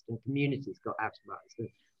atomized and communities got atomized. And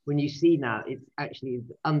when you see now, it's actually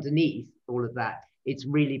underneath all of that, it's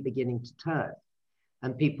really beginning to turn.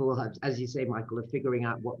 And people have, as you say, Michael, are figuring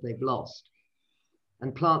out what they've lost.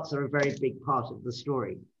 And plants are a very big part of the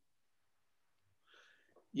story.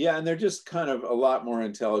 Yeah, and they're just kind of a lot more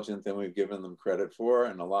intelligent than we've given them credit for,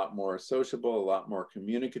 and a lot more sociable, a lot more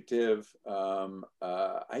communicative.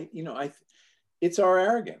 It's our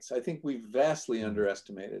arrogance. I think we've vastly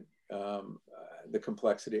underestimated the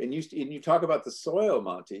complexity. And you talk about the soil,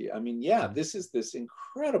 Monty. I mean, yeah, this is this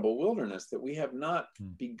incredible wilderness that we have not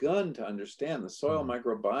begun to understand, the soil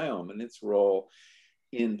microbiome and its role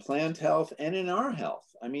in plant health and in our health.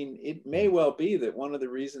 I mean, it may well be that one of the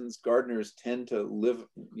reasons gardeners tend to live,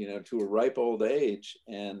 to a ripe old age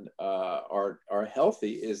and are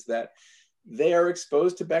healthy is that they are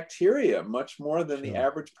exposed to bacteria much more than the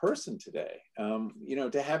average person today.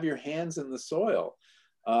 To have your hands in the soil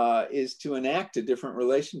is to enact a different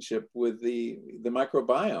relationship with the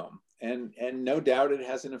microbiome. And no doubt it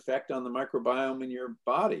has an effect on the microbiome in your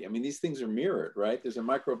body. I mean, these things are mirrored, right? There's a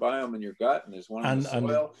microbiome in your gut, and there's one in the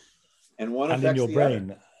soil, and one affects in your the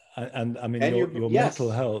brain. other. And I mean, your mental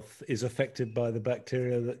health is affected by the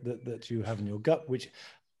bacteria that you have in your gut, which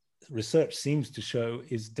research seems to show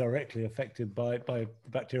is directly affected by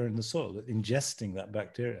bacteria in the soil. That ingesting that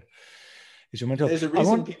bacteria is your mental health. There's a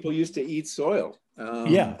reason people used to eat soil.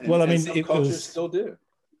 Some cultures still do.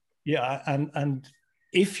 Yeah, and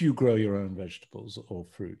if you grow your own vegetables or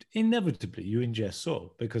fruit, inevitably you ingest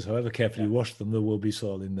soil, because however carefully you wash them, there will be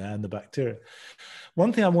soil in there and the bacteria.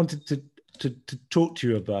 One thing I wanted to talk to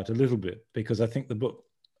you about a little bit, because I think the book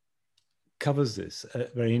covers this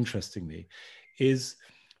very interestingly, is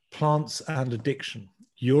plants and addiction.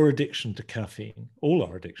 Your addiction to caffeine, all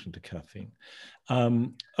our addiction to caffeine.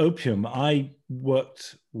 Opium, I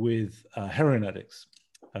worked with heroin addicts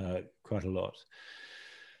quite a lot.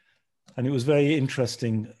 And it was very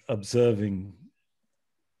interesting observing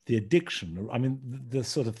the addiction. I mean,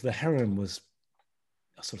 the heroin was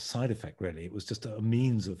a sort of side effect, really. It was just a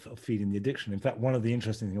means of feeding the addiction. In fact, one of the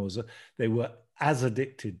interesting things was that they were as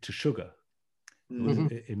addicted to sugar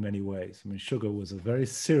in many ways. I mean, sugar was a very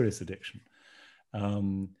serious addiction.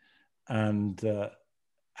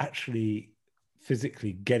 Actually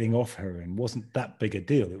physically getting off heroin wasn't that big a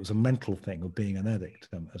deal. It was a mental thing of being an addict,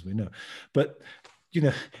 as we know. But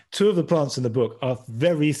two of the plants in the book are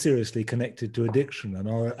very seriously connected to addiction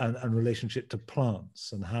and relationship to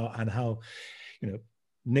plants and how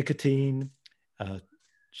nicotine,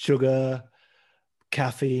 sugar,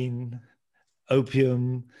 caffeine,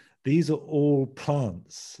 opium, these are all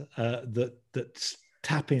plants that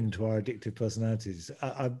tap into our addictive personalities.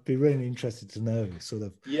 I'd be really interested to know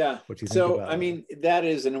what you think about that. I mean, that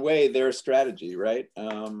is in a way their strategy, right?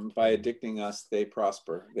 By addicting us, they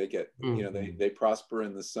prosper. They get, they prosper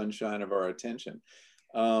in the sunshine of our attention.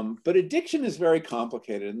 But addiction is very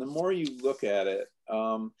complicated. And the more you look at it,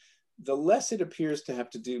 the less it appears to have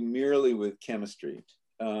to do merely with chemistry,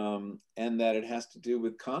 and that it has to do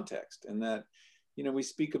with context, and that we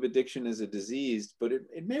speak of addiction as a disease, but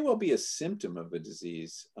it may well be a symptom of a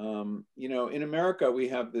disease. In America, we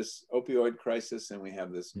have this opioid crisis and we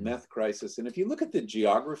have this meth crisis. And if you look at the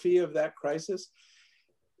geography of that crisis,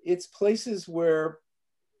 it's places where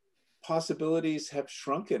possibilities have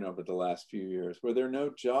shrunken over the last few years, where there are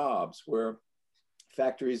no jobs, where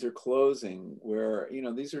factories are closing, where,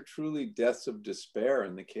 these are truly deaths of despair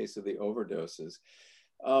in the case of the overdoses.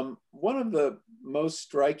 One of the most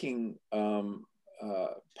striking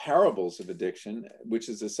parables of addiction, which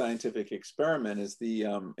is a scientific experiment, is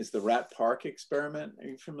the rat park experiment. Are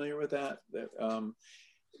you familiar with that?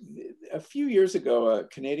 A few years ago, a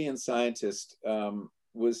Canadian scientist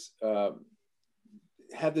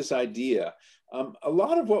had this idea. A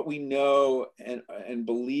lot of what we know and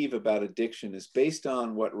believe about addiction is based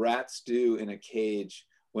on what rats do in a cage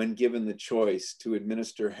when given the choice to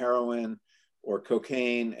administer heroin or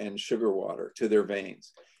cocaine and sugar water to their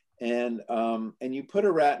veins. And you put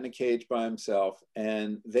a rat in a cage by himself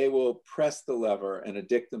and they will press the lever and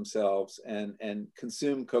addict themselves and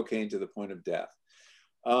consume cocaine to the point of death.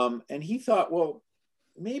 And he thought, well,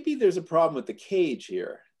 maybe there's a problem with the cage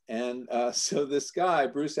here. And so this guy,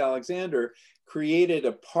 Bruce Alexander, created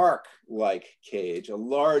a park-like cage, a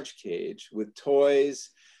large cage with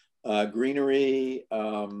toys, greenery,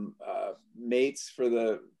 mates for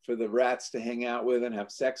the rats to hang out with and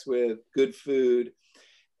have sex with, good food.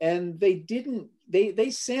 And they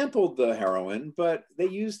sampled the heroin, but they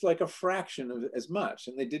used like a fraction of as much,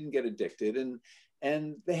 and they didn't get addicted,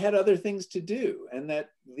 and they had other things to do. And that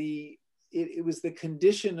it was the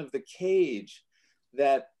condition of the cage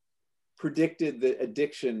that predicted the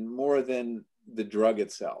addiction more than the drug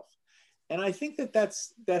itself. And I think that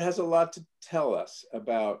has a lot to tell us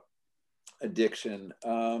about addiction,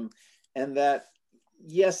 and that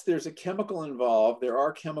yes, there's a chemical involved. There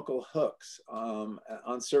are chemical hooks on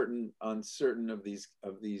certain of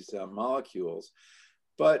these molecules,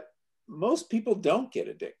 but most people don't get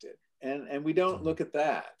addicted, and we don't look at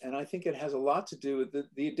that. And I think it has a lot to do with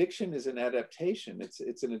the addiction is an adaptation.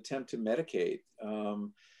 It's an attempt to medicate,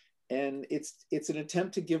 and it's an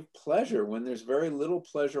attempt to give pleasure when there's very little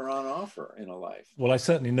pleasure on offer in a life. Well, I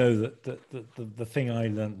certainly know that the thing I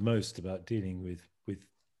learned most about dealing with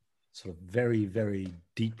sort of very, very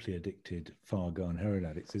deeply addicted, far-gone heroin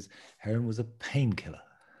addicts is heroin was a painkiller.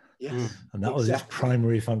 Yes, and that was its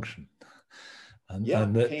primary function. And,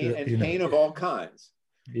 pain of all kinds.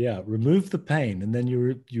 Yeah, remove the pain, and then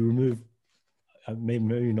you remove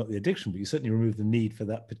maybe not the addiction, but you certainly remove the need for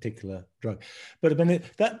that particular drug. But I mean,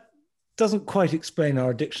 that doesn't quite explain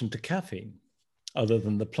our addiction to caffeine, other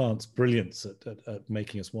than the plant's brilliance at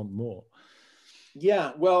making us want more.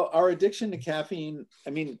 Yeah, well, our addiction to caffeine, I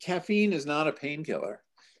mean, caffeine is not a painkiller.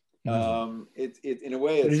 It in a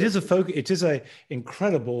way, it is a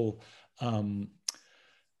incredible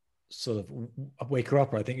sort of waker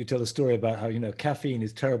upper. I think you tell a story about how, caffeine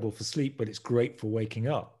is terrible for sleep, but it's great for waking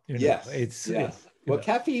up. Yes. Well,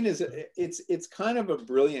 caffeine it's kind of a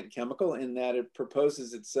brilliant chemical in that it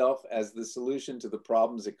proposes itself as the solution to the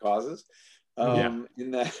problems it causes. In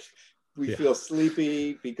that we feel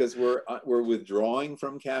sleepy because we're withdrawing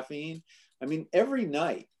from caffeine. I mean, every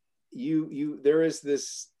night there is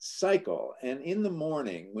this cycle, and in the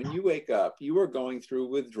morning when you wake up, you are going through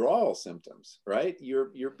withdrawal symptoms, right?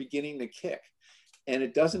 You're beginning to kick, and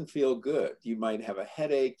it doesn't feel good. You might have a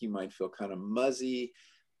headache, you might feel kind of muzzy,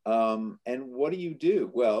 and what do?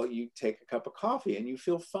 Well, you take a cup of coffee and you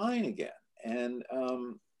feel fine again.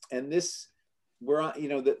 And this,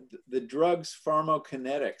 the drugs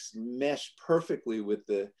pharmacokinetics mesh perfectly with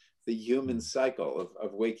the human cycle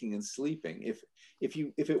of waking and sleeping.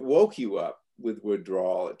 If it woke you up with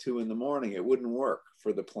withdrawal at 2 in.the morning, it wouldn't work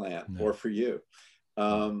for the plant or for you.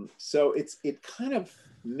 So it kind of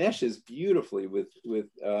meshes beautifully with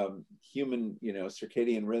human,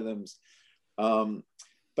 circadian rhythms.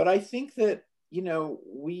 But I think that,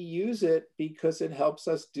 we use it because it helps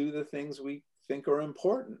us do the things we think are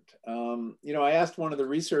important. I asked one of the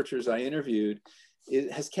researchers I interviewed,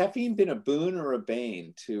 has caffeine been a boon or a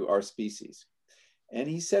bane to our species? And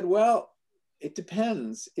he said, well, it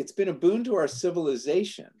depends. It's been a boon to our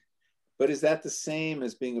civilization, but is that the same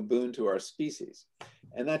as being a boon to our species?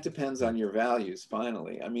 And that depends on your values,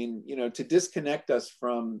 finally. I mean, to disconnect us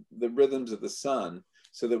from the rhythms of the sun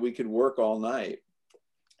so that we could work all night,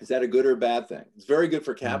 is that a good or bad thing? It's very good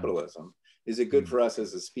for capitalism. Is it good for us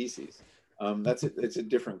as a species? It's a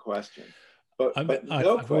different question. But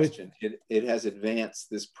no question, it has advanced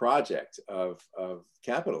this project of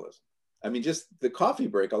capitalism. I mean, just the coffee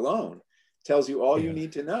break alone tells you all you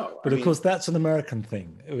need to know. But of course, that's an American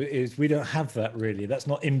thing. Is we don't have that really. That's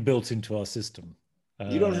not inbuilt into our system.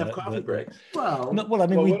 You don't have coffee breaks. Well,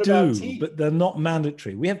 we do, but they're not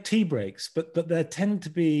mandatory. We have tea breaks, but there tend to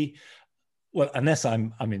be, well, unless I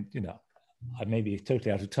may be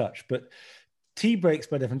totally out of touch, but tea breaks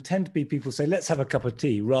by definition tend to be people say, let's have a cup of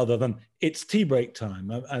tea, rather than it's tea break time,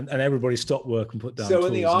 and everybody stop work and put down tools. So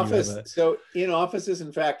in the office, so in offices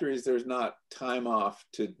and factories, there's not time off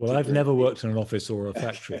to. Well, I've never worked in an office or a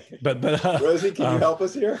factory, but Rosie, can you help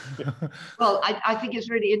us here? Well, I think it's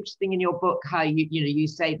really interesting in your book how you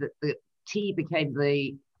say that the tea became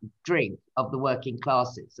the drink of the working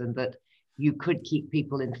classes, and that you could keep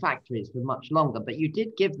people in factories for much longer, but you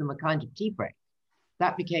did give them a kind of tea break.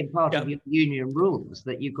 That became part of your union rules,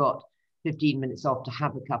 that you got 15 minutes off to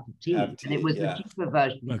have a cup of tea. And it was the cheaper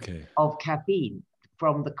version of caffeine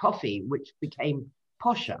from the coffee, which became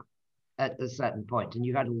posher at a certain point. And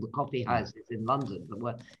you had all the coffee houses in London that were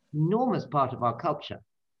an enormous part of our culture.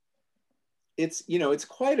 It's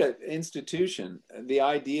quite an institution. The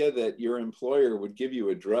idea that your employer would give you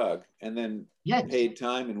a drug and then paid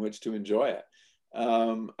time in which to enjoy it.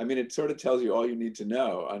 I mean, it sort of tells you all you need to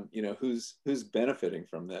know on, who's benefiting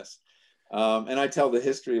from this. And I tell the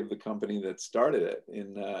history of the company that started it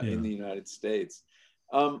in the United States.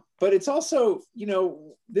 But it's also,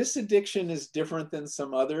 this addiction is different than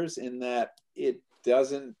some others in that it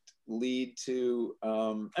doesn't lead to,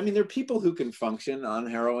 there are people who can function on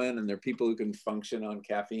heroin and there are people who can function on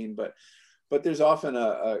caffeine, but there's often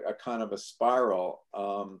a kind of a spiral,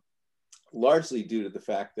 largely due to the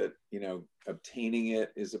fact that, obtaining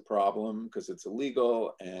it is a problem because it's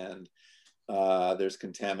illegal, and there's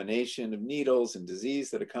contamination of needles and disease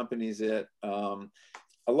that accompanies it.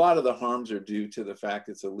 A lot of the harms are due to the fact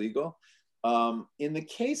it's illegal. In the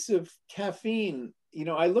case of caffeine,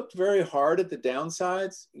 I looked very hard at the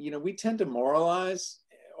downsides. We tend to moralize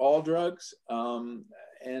all drugs.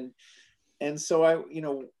 And so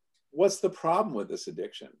what's the problem with this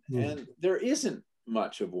addiction? And there isn't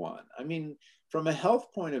much of one. I mean, from a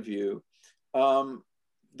health point of view,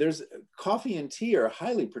 there's coffee and tea are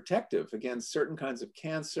highly protective against certain kinds of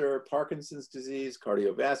cancer, Parkinson's disease,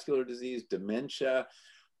 cardiovascular disease, dementia.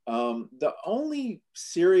 The only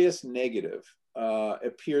serious negative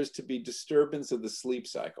appears to be disturbance of the sleep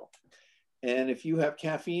cycle. And if you have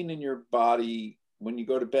caffeine in your body when you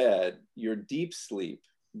go to bed, your deep sleep,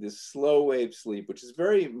 this slow wave sleep, which is a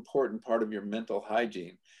very important part of your mental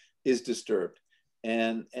hygiene, is disturbed.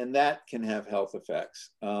 And that can have health effects.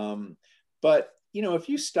 But, if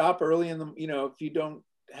you stop early in the, if you don't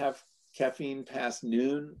have caffeine past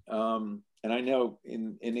noon, and I know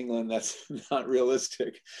in England that's not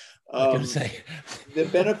realistic, the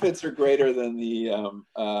benefits are greater than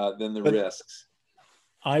the risks.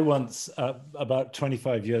 I once, about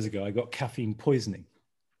 25 years ago, I got caffeine poisoning.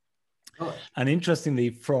 Oh. And interestingly,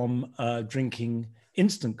 from drinking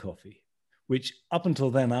instant coffee, which up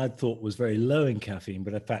until then I thought was very low in caffeine,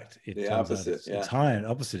 but in fact, it's high, and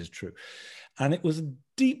opposite is true. And it was a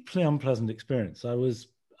deeply unpleasant experience.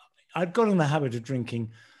 I'd got in the habit of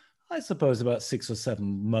drinking, I suppose, about 6 or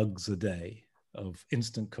 7 mugs a day of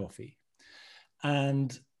instant coffee.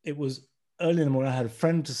 And it was early in the morning. I had a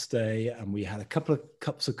friend to stay, and we had a couple of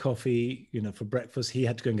cups of coffee, for breakfast. He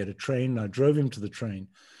had to go and get a train. I drove him to the train.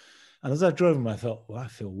 And as I drove home, I felt, well, I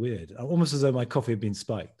feel weird, almost as though my coffee had been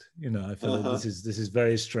spiked. You know, I felt this is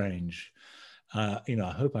very strange. You know,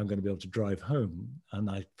 I hope I'm going to be able to drive home. And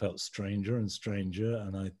I felt stranger and stranger.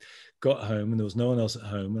 And I got home and there was no one else at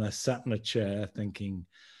home. And I sat in a chair thinking,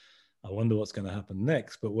 I wonder what's going to happen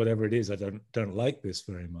next. But whatever it is, I don't like this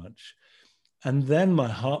very much. And then my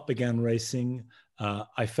heart began racing.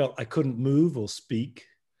 I felt I couldn't move or speak.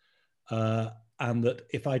 And that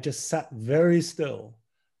if I just sat very still,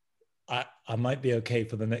 I might be okay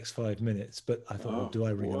for the next 5 minutes. But I thought, well, do I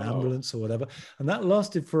ring an ambulance or whatever? And that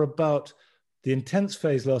lasted for about, the intense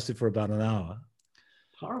phase lasted for about an hour.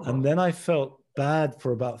 Horrible. And then I felt bad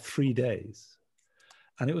for about 3 days.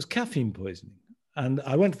 And it was caffeine poisoning. And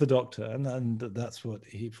I went to the doctor, and that's what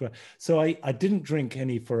so I didn't drink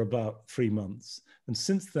any for about 3 months. And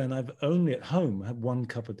since then, I've only at home had 1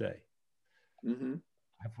 cup a day. Mm-hmm.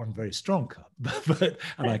 I have one very strong cup,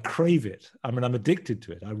 and I crave it. I mean, I'm addicted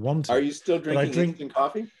to it. I want it. Are you still drinking instant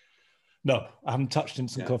coffee? No, I haven't touched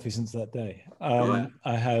instant coffee since that day. I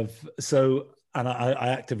have, and I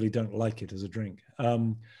actively don't like it as a drink.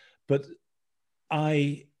 But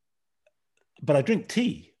I drink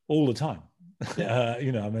tea all the time.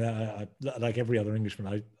 You know, I mean, I like every other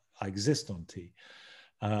Englishman, I exist on tea.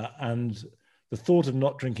 And the thought of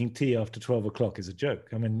not drinking tea after 12 o'clock is a joke.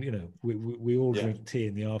 I mean, you know, we all drink tea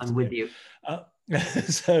in the afternoon. I'm with you.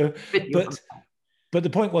 But the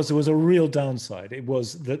point was, there was a real downside. It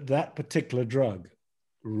was that particular drug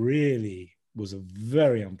really was a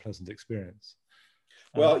very unpleasant experience.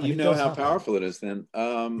 Well, you know how powerful it is then.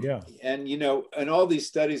 And, you know, in all these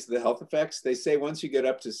studies, the health effects, they say once you get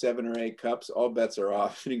up to 7 or 8 cups, all bets are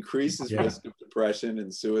off. It increases risk of depression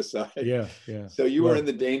and suicide. Yeah. So you were in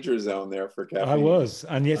the danger zone there for caffeine. I was.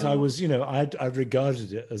 And yet I was, you know, I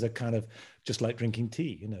regarded it as a kind of, just like drinking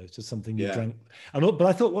tea, you know, it's just something you drank. But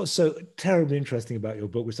I thought what's so terribly interesting about your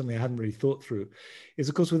book, was something I hadn't really thought through, is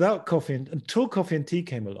of course, without coffee, until coffee and tea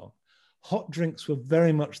came along, hot drinks were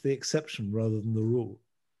very much the exception rather than the rule.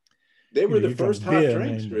 They were the first hot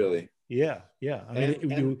drinks, really. Yeah. I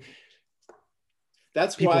mean,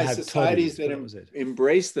 that's why societies that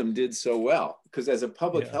embraced them did so well, because as a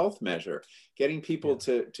public health measure, getting people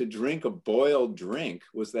to drink a boiled drink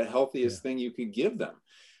was the healthiest thing you could give them.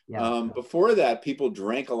 Before that, people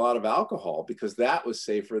drank a lot of alcohol because that was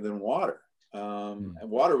safer than water. And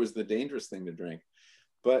water was the dangerous thing to drink.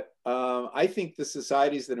 But I think the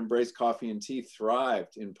societies that embraced coffee and tea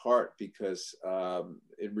thrived in part because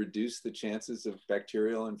it reduced the chances of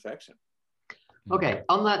bacterial infection. Okay,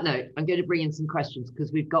 on that note, I'm going to bring in some questions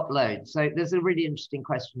because we've got loads. So there's a really interesting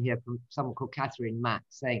question here from someone called Catherine Mack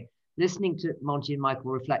saying, listening to Monty and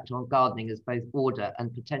Michael reflect on gardening as both order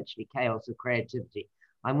and potentially chaos of creativity,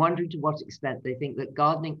 I'm wondering to what extent they think that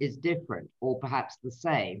gardening is different or perhaps the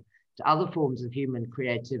same to other forms of human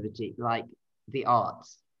creativity, like the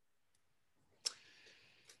arts.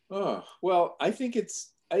 Oh, well, I think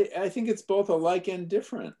it's both alike and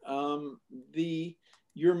different.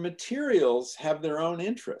 Your materials have their own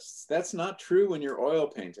interests. That's not true when you're oil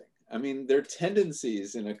painting. I mean, there are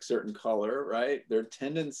tendencies in a certain color, right? There are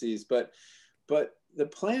tendencies, but the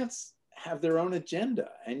plants have their own agenda,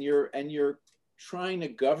 and you're trying to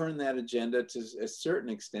govern that agenda to a certain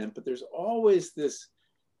extent, but there's always this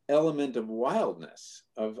element of wildness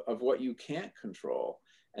of what you can't control.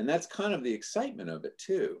 And that's kind of the excitement of it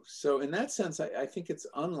too. So in that sense, I think it's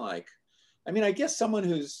unlike, I mean, I guess someone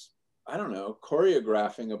who's, I don't know,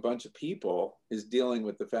 choreographing a bunch of people is dealing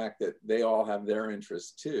with the fact that they all have their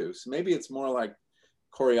interests too. So maybe it's more like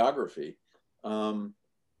choreography. I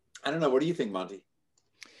don't know. What do you think, Monty?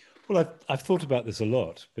 Well, I've thought about this a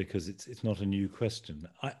lot because it's not a new question.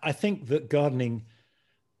 I think that gardening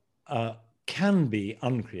can be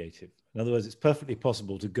uncreative. In other words, it's perfectly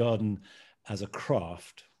possible to garden as a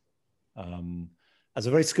craft, as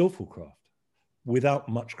a very skillful craft, without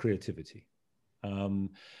much creativity. On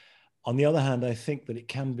the other hand, I think that it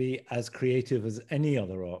can be as creative as any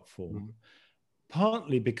other art form,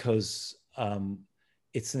 partly because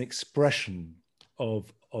it's an expression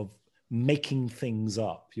of making things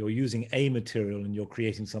up. You're using a material and you're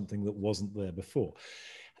creating something that wasn't there before.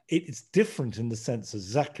 It's different in the sense,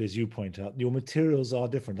 exactly as you point out, your materials are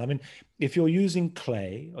different. I mean, if you're using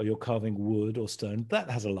clay or you're carving wood or stone, that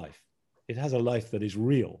has a life. It has a life that is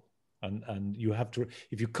real. And you have to,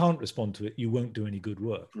 if you can't respond to it, you won't do any good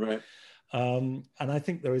work. Right. And I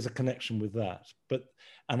think there is a connection with that.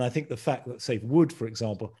 And I think the fact that, say, wood, for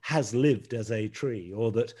example, has lived as a tree,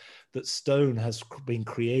 or that stone has been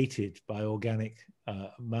created by organic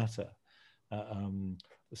matter.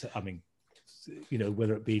 I mean, you know,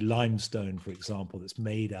 whether it be limestone, for example, that's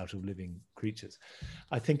made out of living creatures,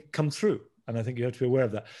 I think come through. And I think you have to be aware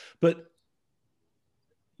of that. But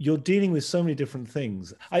you're dealing with so many different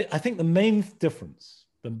things. I think the main difference,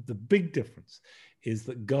 the big difference, is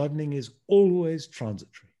that gardening is always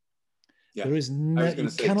transitory. Yeah. There is you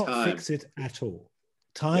cannot fix it at all.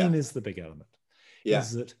 Time is the big element. Yeah.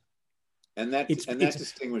 Is that, and that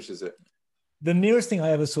distinguishes it. The nearest thing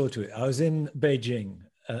I ever saw to it, I was in Beijing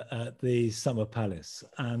at the Summer Palace,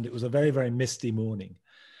 and it was a very, very misty morning,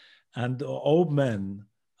 and old men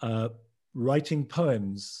writing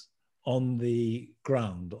poems on the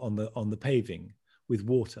ground, on the paving with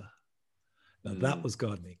water. Now that was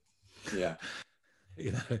gardening. Yeah.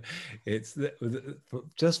 You know, it's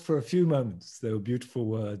just for a few moments, there were beautiful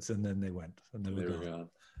words, and then they went, and they were gone.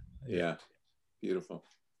 Yeah, beautiful.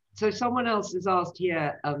 So someone else has asked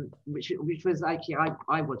here, which was actually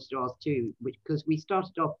I wanted to ask too, because we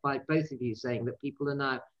started off by both of you saying that people are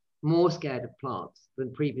now more scared of plants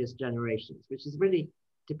than previous generations, which is really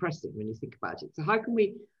depressing when you think about it. So how can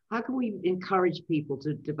we encourage people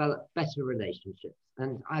to develop better relationships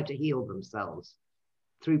and how to heal themselves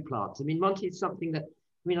through plants? I mean, Monty, it's something that,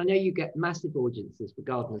 I mean, I know you get massive audiences for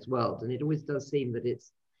Gardener's World, and it always does seem that it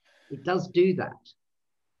does do that.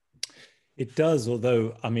 It does,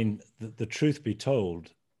 although, I mean, the truth be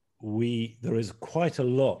told, there is quite a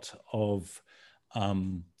lot of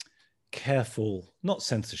careful, not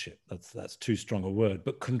censorship, that's too strong a word,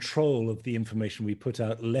 but control of the information we put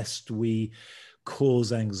out, lest we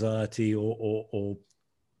cause anxiety or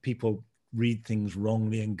people read things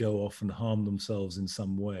wrongly and go off and harm themselves in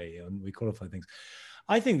some way, and we qualify things.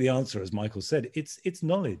 I think the answer, as Michael said, it's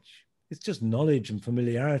knowledge. It's just knowledge and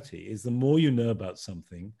familiarity. Is the more you know about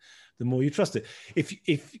something, the more you trust it.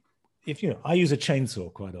 If you know, I use a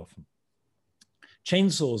chainsaw quite often.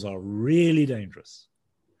 Chainsaws are really dangerous,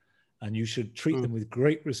 and you should treat them with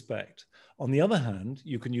great respect. On the other hand,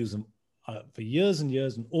 you can use them for years and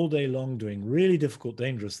years and all day long doing really difficult,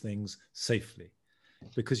 dangerous things safely,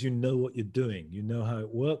 because you know what you're doing, you know how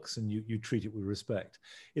it works, and you treat it with respect.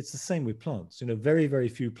 It's the same with plants. You know, very, very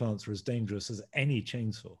few plants are as dangerous as any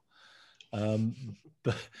chainsaw.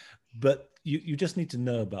 But you just need to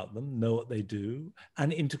know about them, know what they do,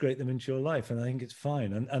 and integrate them into your life. And I think it's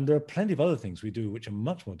fine. And there are plenty of other things we do which are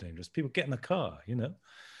much more dangerous. People get in a car, you know,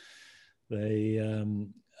 they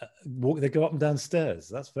go up and down stairs.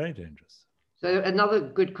 That's very dangerous. So another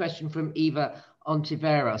good question from Eva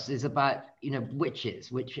Ontiveros is about, you know,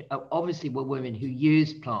 witches, which obviously were women who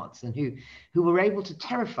used plants and who were able to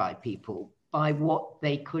terrify people by what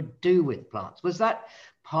they could do with plants. Was that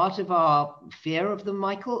part of our fear of them,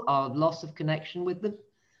 Michael, our loss of connection with them?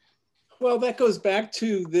 Well, that goes back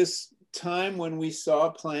to this time when we saw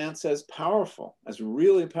plants as powerful, as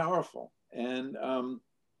really powerful. And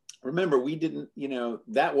remember, we didn't, you know,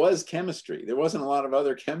 that was chemistry. There wasn't a lot of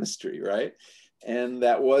other chemistry, right? And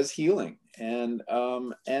that was healing. And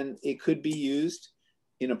it could be used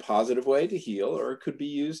in a positive way to heal, or it could be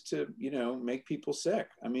used to, you know, make people sick.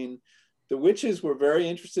 I mean, the witches were very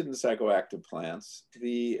interested in psychoactive plants.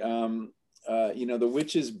 You know, the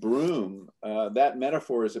witch's broom, that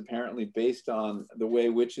metaphor is apparently based on the way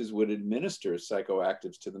witches would administer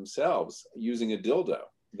psychoactives to themselves using a dildo.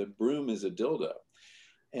 The broom is a dildo.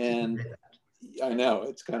 And I know,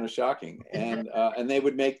 it's kind of shocking. And they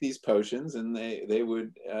would make these potions, and they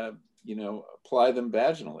would, you know, apply them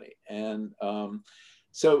vaginally. And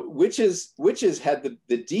so witches had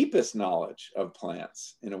the deepest knowledge of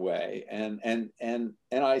plants in a way. And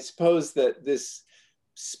I suppose that this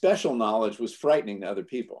special knowledge was frightening to other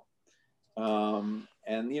people.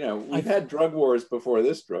 And, you know, we've had drug wars before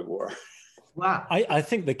this drug war. Wow. I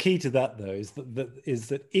think the key to that, though, is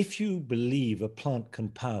that if you believe a plant can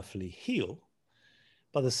powerfully heal,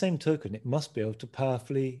 by the same token, it must be able to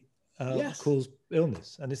powerfully cause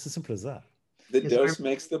illness. And it's as simple as that. The dose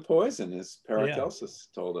makes the poison, as Paracelsus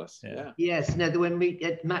told us. Yeah. Yes. No. When we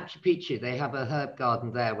at Machu Picchu, they have a herb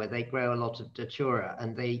garden there where they grow a lot of datura,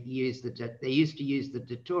 and they used to use the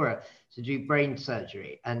datura to do brain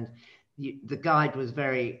surgery. And the guide was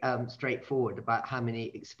very straightforward about how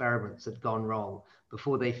many experiments had gone wrong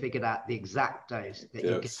before they figured out the exact dose that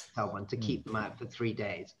you could tell someone to keep them out for 3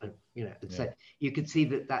 days. And you know, so you could see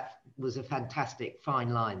that was a fantastic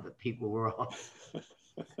fine line that people were on.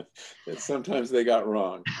 That sometimes they got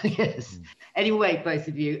wrong. Yes. Anyway, both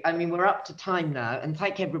of you, I mean, we're up to time now, and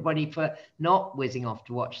thank everybody for not whizzing off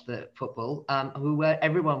to watch the football.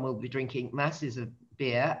 Everyone will be drinking masses of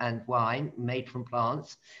beer and wine made from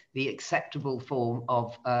plants, the acceptable form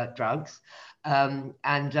of drugs.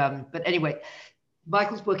 But anyway,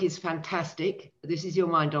 Michael's book is fantastic. This Is Your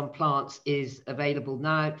Mind on Plants is available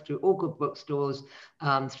now through all good bookstores,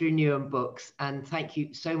 through Newham Books. And thank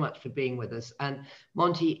you so much for being with us. And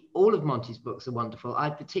Monty, all of Monty's books are wonderful.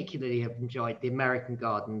 I particularly have enjoyed The American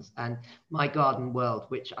Gardens and My Garden World,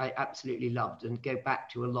 which I absolutely loved and go back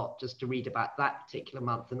to a lot just to read about that particular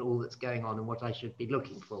month and all that's going on and what I should be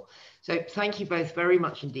looking for. So thank you both very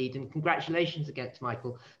much indeed. And congratulations again,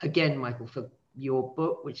 Michael, for your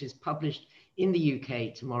book, which is published in the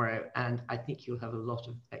UK tomorrow, and I think you'll have a lot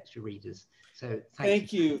of extra readers. So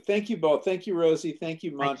thank you. Thank you both. Thank you, Rosie. Thank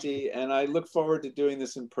you, Monty. And I look forward to doing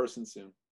this in person soon.